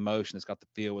 It's got the emotion, it's got the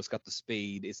feel, it's got the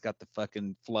speed, it's got the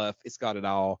fucking fluff, it's got it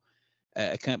all.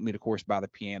 Accompanied, of course, by the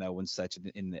piano and such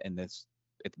in this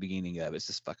at the beginning of it. It's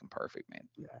just fucking perfect, man.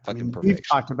 Yeah, perfect. We've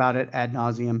talked about it ad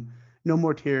nauseum. No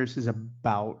More Tears is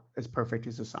about as perfect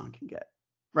as a song can get,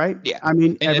 right? Yeah, I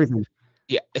mean, everything.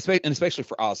 Especially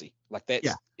for Ozzy, like that's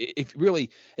if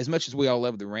really, as much as we all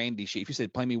love the Randy shit, if you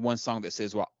said play me one song that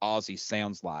says what Ozzy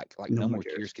sounds like No More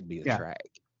Tears could be the track.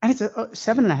 And it's a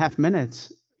 7.5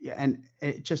 minutes, and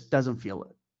it just doesn't feel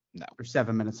it. No, for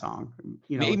 7-minute song,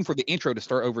 even for the intro to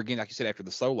start over again, like you said, after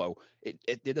the solo,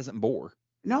 it doesn't bore.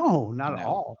 No, not at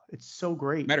all. It's so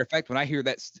great. Matter of fact, when I hear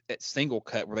that single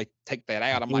cut where they take that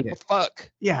out, I'm like, what the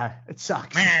fuck? Yeah, it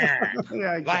sucks.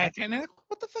 Exactly.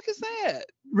 What the fuck is that?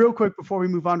 Real quick before we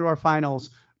move on to our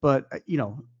finals, but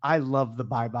I love the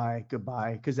Bye Bye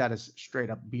Goodbye because that is straight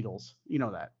up Beatles. You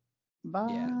know that.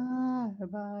 Bye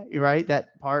bye. You're right,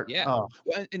 that part. Yeah. Oh.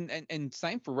 Well, and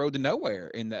same for Road to Nowhere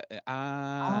in the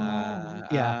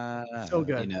so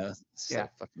good.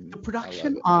 The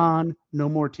production on No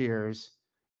More Tears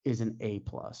is an A+,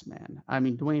 man. I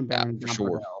mean, Dwayne Barron, for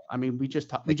sure. I mean, we just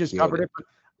covered it. But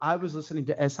I was listening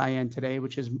to SIN today,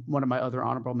 which is one of my other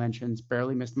honorable mentions.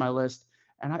 Barely missed my list,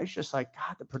 and I was just like,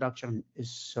 God, the production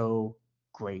is so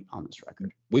great on this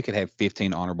record. We could have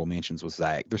 15 honorable mentions with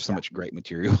Zakk. There's so much great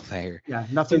material there. Yeah,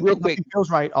 nothing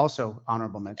feels right. Also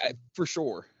honorable mention. For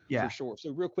sure. Yeah, for sure.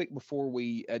 So real quick before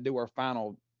we do our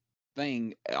final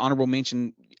thing, honorable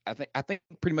mention. I think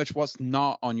pretty much what's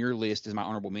not on your list is my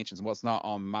honorable mentions, and what's not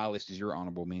on my list is your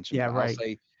honorable mention. Yeah, right. I'll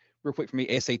say real quick for me,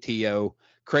 SATO,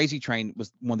 Crazy Train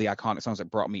was one of the iconic songs that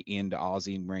brought me into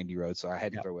Ozzy and Randy Rhoads, so I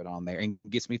had to throw it on there and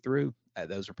gets me through.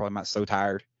 Those are probably my So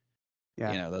Tired.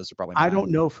 Yeah, those are probably. I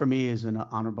don't know for me is an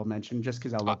honorable mention just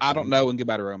because I love. I don't know and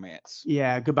Goodbye to Romance.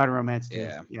 Yeah, Goodbye to Romance. Too.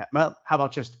 Yeah. Well, how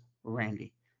about just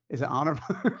Randy? Is it honorable?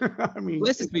 I mean,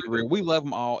 let's just be real. We love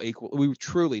them all equal. We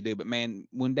truly do. But man,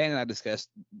 when Dan and I discussed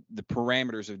the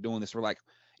parameters of doing this, we're like,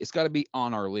 it's got to be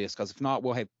on our list because if not,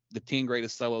 we'll have the 10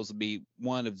 greatest solos will be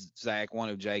one of Zakk, one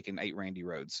of Jake, and 8 Randy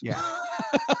Rhoads. Yeah.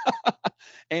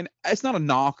 And it's not a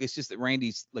knock. It's just that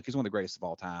Randy's he's one of the greatest of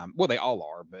all time. Well, they all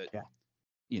are, but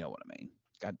you know what I mean.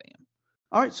 Goddamn.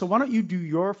 All right. So why don't you do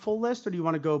your full list, or do you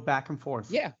want to go back and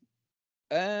forth? Yeah.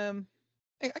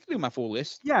 I can do my full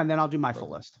list. Yeah, and then I'll do my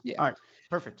full list. Yeah. All right.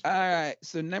 Perfect. All right.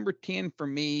 So number 10 for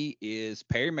me is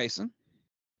Perry Mason.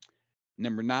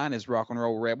 Number 9 is Rock and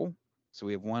Roll Rebel. So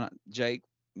we have one Jake,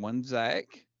 one Zakk.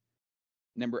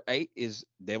 Number 8 is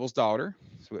Devil's Daughter.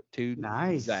 So we have 2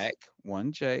 Zakk,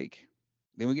 1 Jake.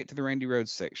 Then we get to the Randy Rhoads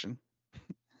section.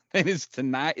 That is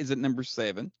Tonight is at number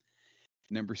 7.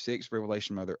 Number 6,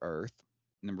 Revelation Mother Earth.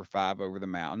 Number 5, Over the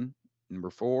Mountain. Number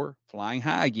 4, Flying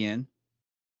High Again.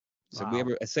 So we have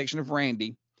a section of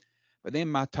Randy. But then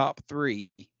my top 3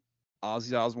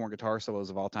 Ozzy Osbourne guitar solos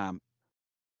of all time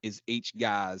is each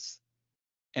guy's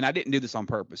and I didn't do this on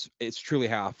purpose. It's truly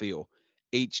how I feel.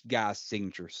 Each guy's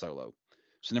signature solo.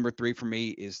 So number 3 for me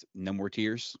is No More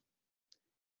Tears.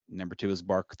 Number 2 is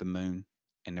Bark at the Moon,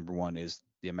 and number 1 is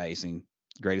the amazing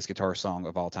greatest guitar song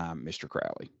of all time, Mr.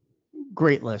 Crowley.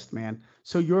 Great list, man.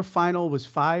 So your final was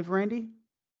 5, Randy,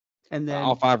 and then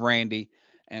all 5 Randy,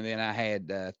 and then I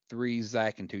had 3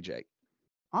 Zakk and 2 Jake.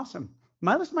 Awesome.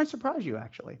 My list might surprise you,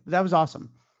 actually. That was awesome.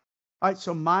 All right,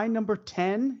 so my number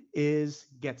 10 is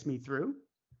Gets Me Through.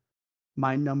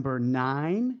 My number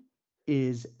 9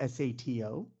 is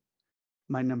SATO.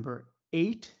 My number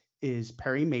 8 is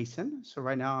Perry Mason. So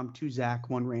right now I'm 2 Zakk,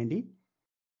 1 Randy.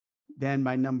 Then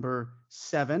my number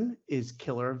 7 is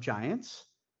Killer of Giants,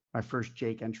 my first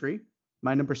Jake entry.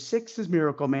 My number 6 is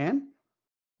Miracle Man.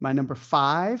 My number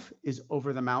 5 is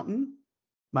Over the Mountain.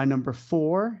 My number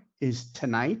 4 is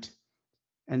Tonight.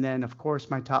 And then, of course,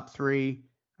 my top 3,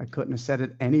 I couldn't have said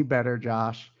it any better,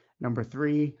 Josh. Number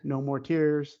 3, No More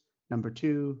Tears. Number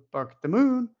 2, Bark at the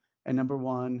Moon. And number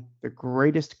 1, the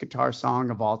greatest guitar song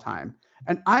of all time.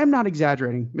 And I'm not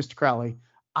exaggerating, Mr. Crowley.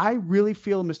 I really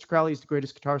feel Mr. Crowley is the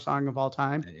greatest guitar song of all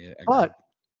time. Yeah, but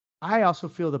I also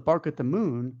feel that Bark at the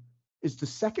Moon is the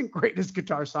second greatest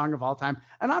guitar song of all time.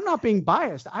 And I'm not being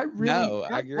biased. I agree.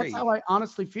 That's how I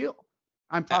honestly feel.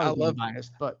 I'm probably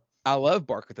biased, but I love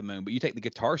Bark at the Moon, but you take the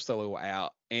guitar solo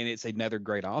out and it's another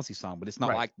great Ozzy song, but it's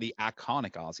not like the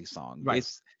iconic Ozzy song. Right.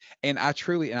 And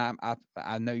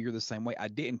I know you're the same way. I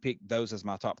didn't pick those as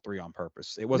my top 3 on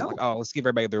purpose. It wasn't like, oh, let's give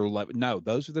everybody their love. No,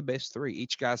 those are the best 3.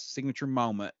 Each guy's signature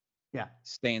moment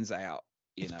stands out.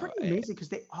 It's pretty amazing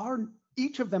because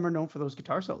each of them are known for those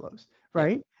guitar solos,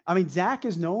 right? Yeah. I mean, Zakk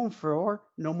is known for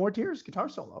No More Tears guitar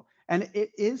solo, and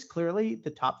it is clearly the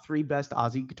top 3 best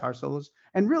Ozzy guitar solos.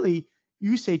 And really,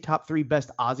 you say top 3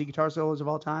 best Ozzy guitar solos of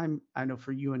all time. I know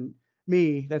for you and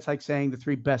me, that's like saying the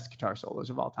 3 best guitar solos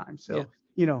of all time. So,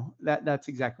 that's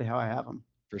exactly how I have them.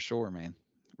 For sure, man.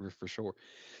 For sure.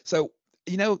 So,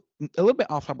 a little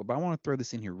bit off topic, but I want to throw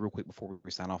this in here real quick before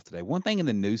we sign off today. One thing in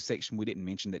the news section we didn't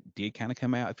mention that did kind of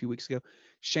come out a few weeks ago.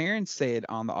 Sharon said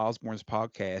on the Osbournes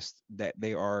podcast that they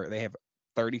have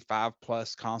 35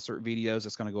 plus concert videos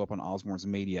that's going to go up on Osbournes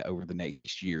Media over the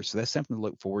next year. So that's something to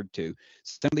look forward to.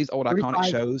 Some of these old iconic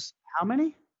shows. How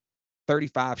many?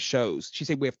 35 shows. She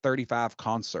said we have 35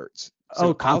 concerts.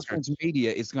 So Osbournes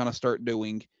Media is going to start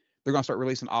they're going to start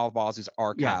releasing all of Ozzy's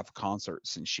archive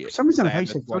concerts and shit. For some reason, I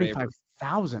said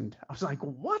 35,000. I was like,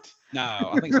 what? No,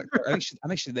 I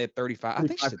think she did 35. I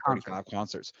think she said 35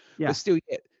 concerts. Yeah. But still,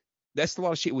 that's a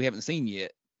lot of shit we haven't seen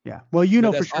yet. Yeah. Well,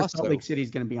 for sure Salt Lake City is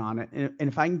going to be on it. And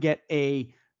if I can get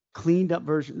a cleaned up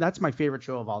version, that's my favorite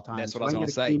show of all time. That's what I was going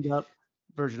to say. Cleaned up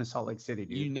version of Salt Lake City,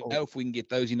 dude. If we can get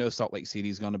those, Salt Lake City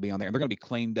is going to be on there. And they're going to be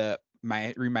cleaned up,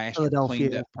 remastered,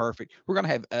 cleaned up, perfect. We're going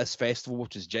to have Us Festival,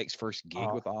 which is Jake's first gig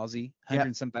with Ozzy.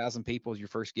 100,000 people is your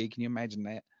first gig. Can you imagine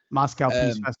that? Moscow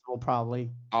Peace Festival,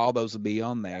 probably. All those will be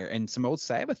on there. And some old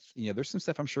Sabbath. There's some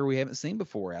stuff I'm sure we haven't seen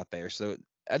before out there. So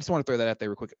I just want to throw that out there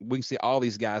real quick. We can see all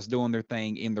these guys doing their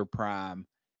thing in their prime,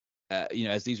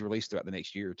 as these release throughout the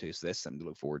next year or two. So that's something to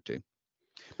look forward to.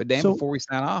 But Dan, before we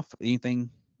sign off, anything?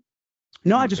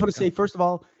 No, I just want to say, first of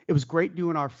all, it was great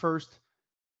doing our first,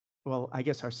 well, I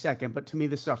guess our second, but to me,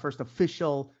 this is our first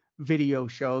official video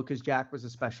show because Jack was a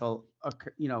special,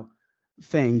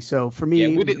 thing. So for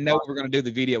me, we didn't know we were going to do the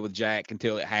video with Jack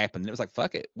until it happened. It was like,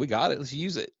 fuck it, we got it. Let's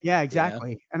use it. Yeah,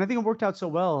 exactly. And I think it worked out so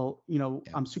well.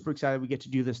 I'm super excited we get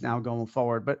to do this now going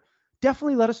forward. But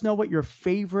definitely let us know what your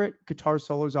favorite guitar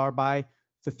solos are by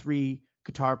the 3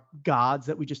 guitar gods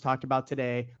that we just talked about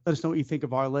today. Let us know what you think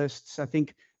of our lists. I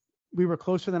think we were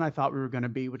closer than I thought we were going to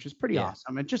be, which is pretty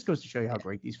awesome. It just goes to show you how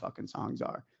great these fucking songs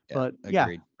are. But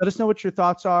let us know what your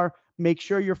thoughts are. Make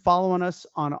sure you're following us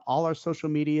on all our social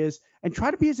medias and try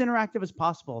to be as interactive as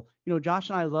possible. Josh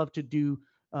and I love to do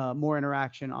more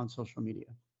interaction on social media.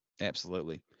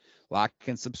 Absolutely. Like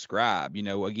and subscribe.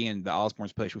 Again, the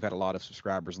Osbournes page, we've had a lot of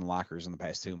subscribers and likers in the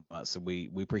past 2 months. So we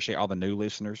appreciate all the new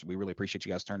listeners. We really appreciate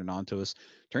you guys turning on to us.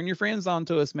 Turn your friends on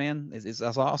to us, man.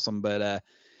 That's awesome. But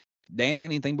Dan,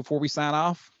 anything before we sign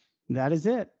off? That is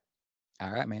it.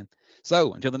 All right, man.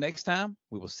 So until the next time,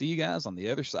 we will see you guys on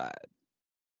the other side.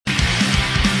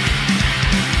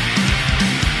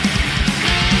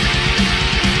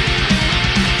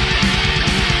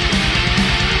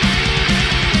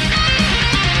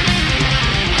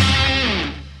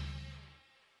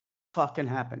 Fucking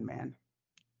happened, man.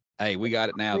 Hey, we got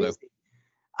it now, though.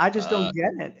 I just don't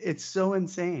get it. It's so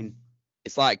insane.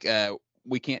 It's like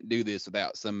we can't do this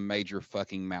without some major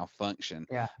fucking malfunction.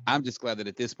 Yeah. I'm just glad that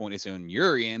at this point it's on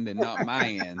your end and not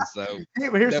my end. So hey,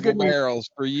 but here's double barrels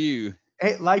for you.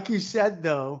 Hey, like you said,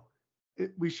 though,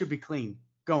 we should be clean.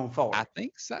 going forward. I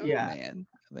think so, Yeah. man.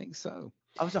 I think so.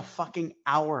 I was a fucking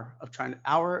hour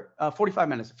of 45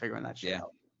 minutes of figuring that shit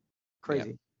out.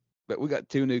 Crazy. But we got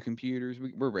 2 new computers.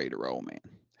 We're ready to roll, man.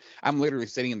 I'm literally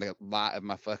sitting in the light of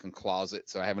my fucking closet,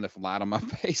 so I have enough light on my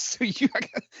face so you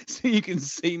can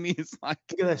see me. It's like,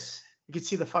 look at this. You can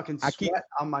see the fucking sweat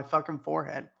on my fucking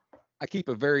forehead. I keep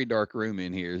a very dark room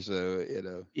in here, so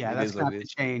Yeah, that's gonna have to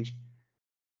change.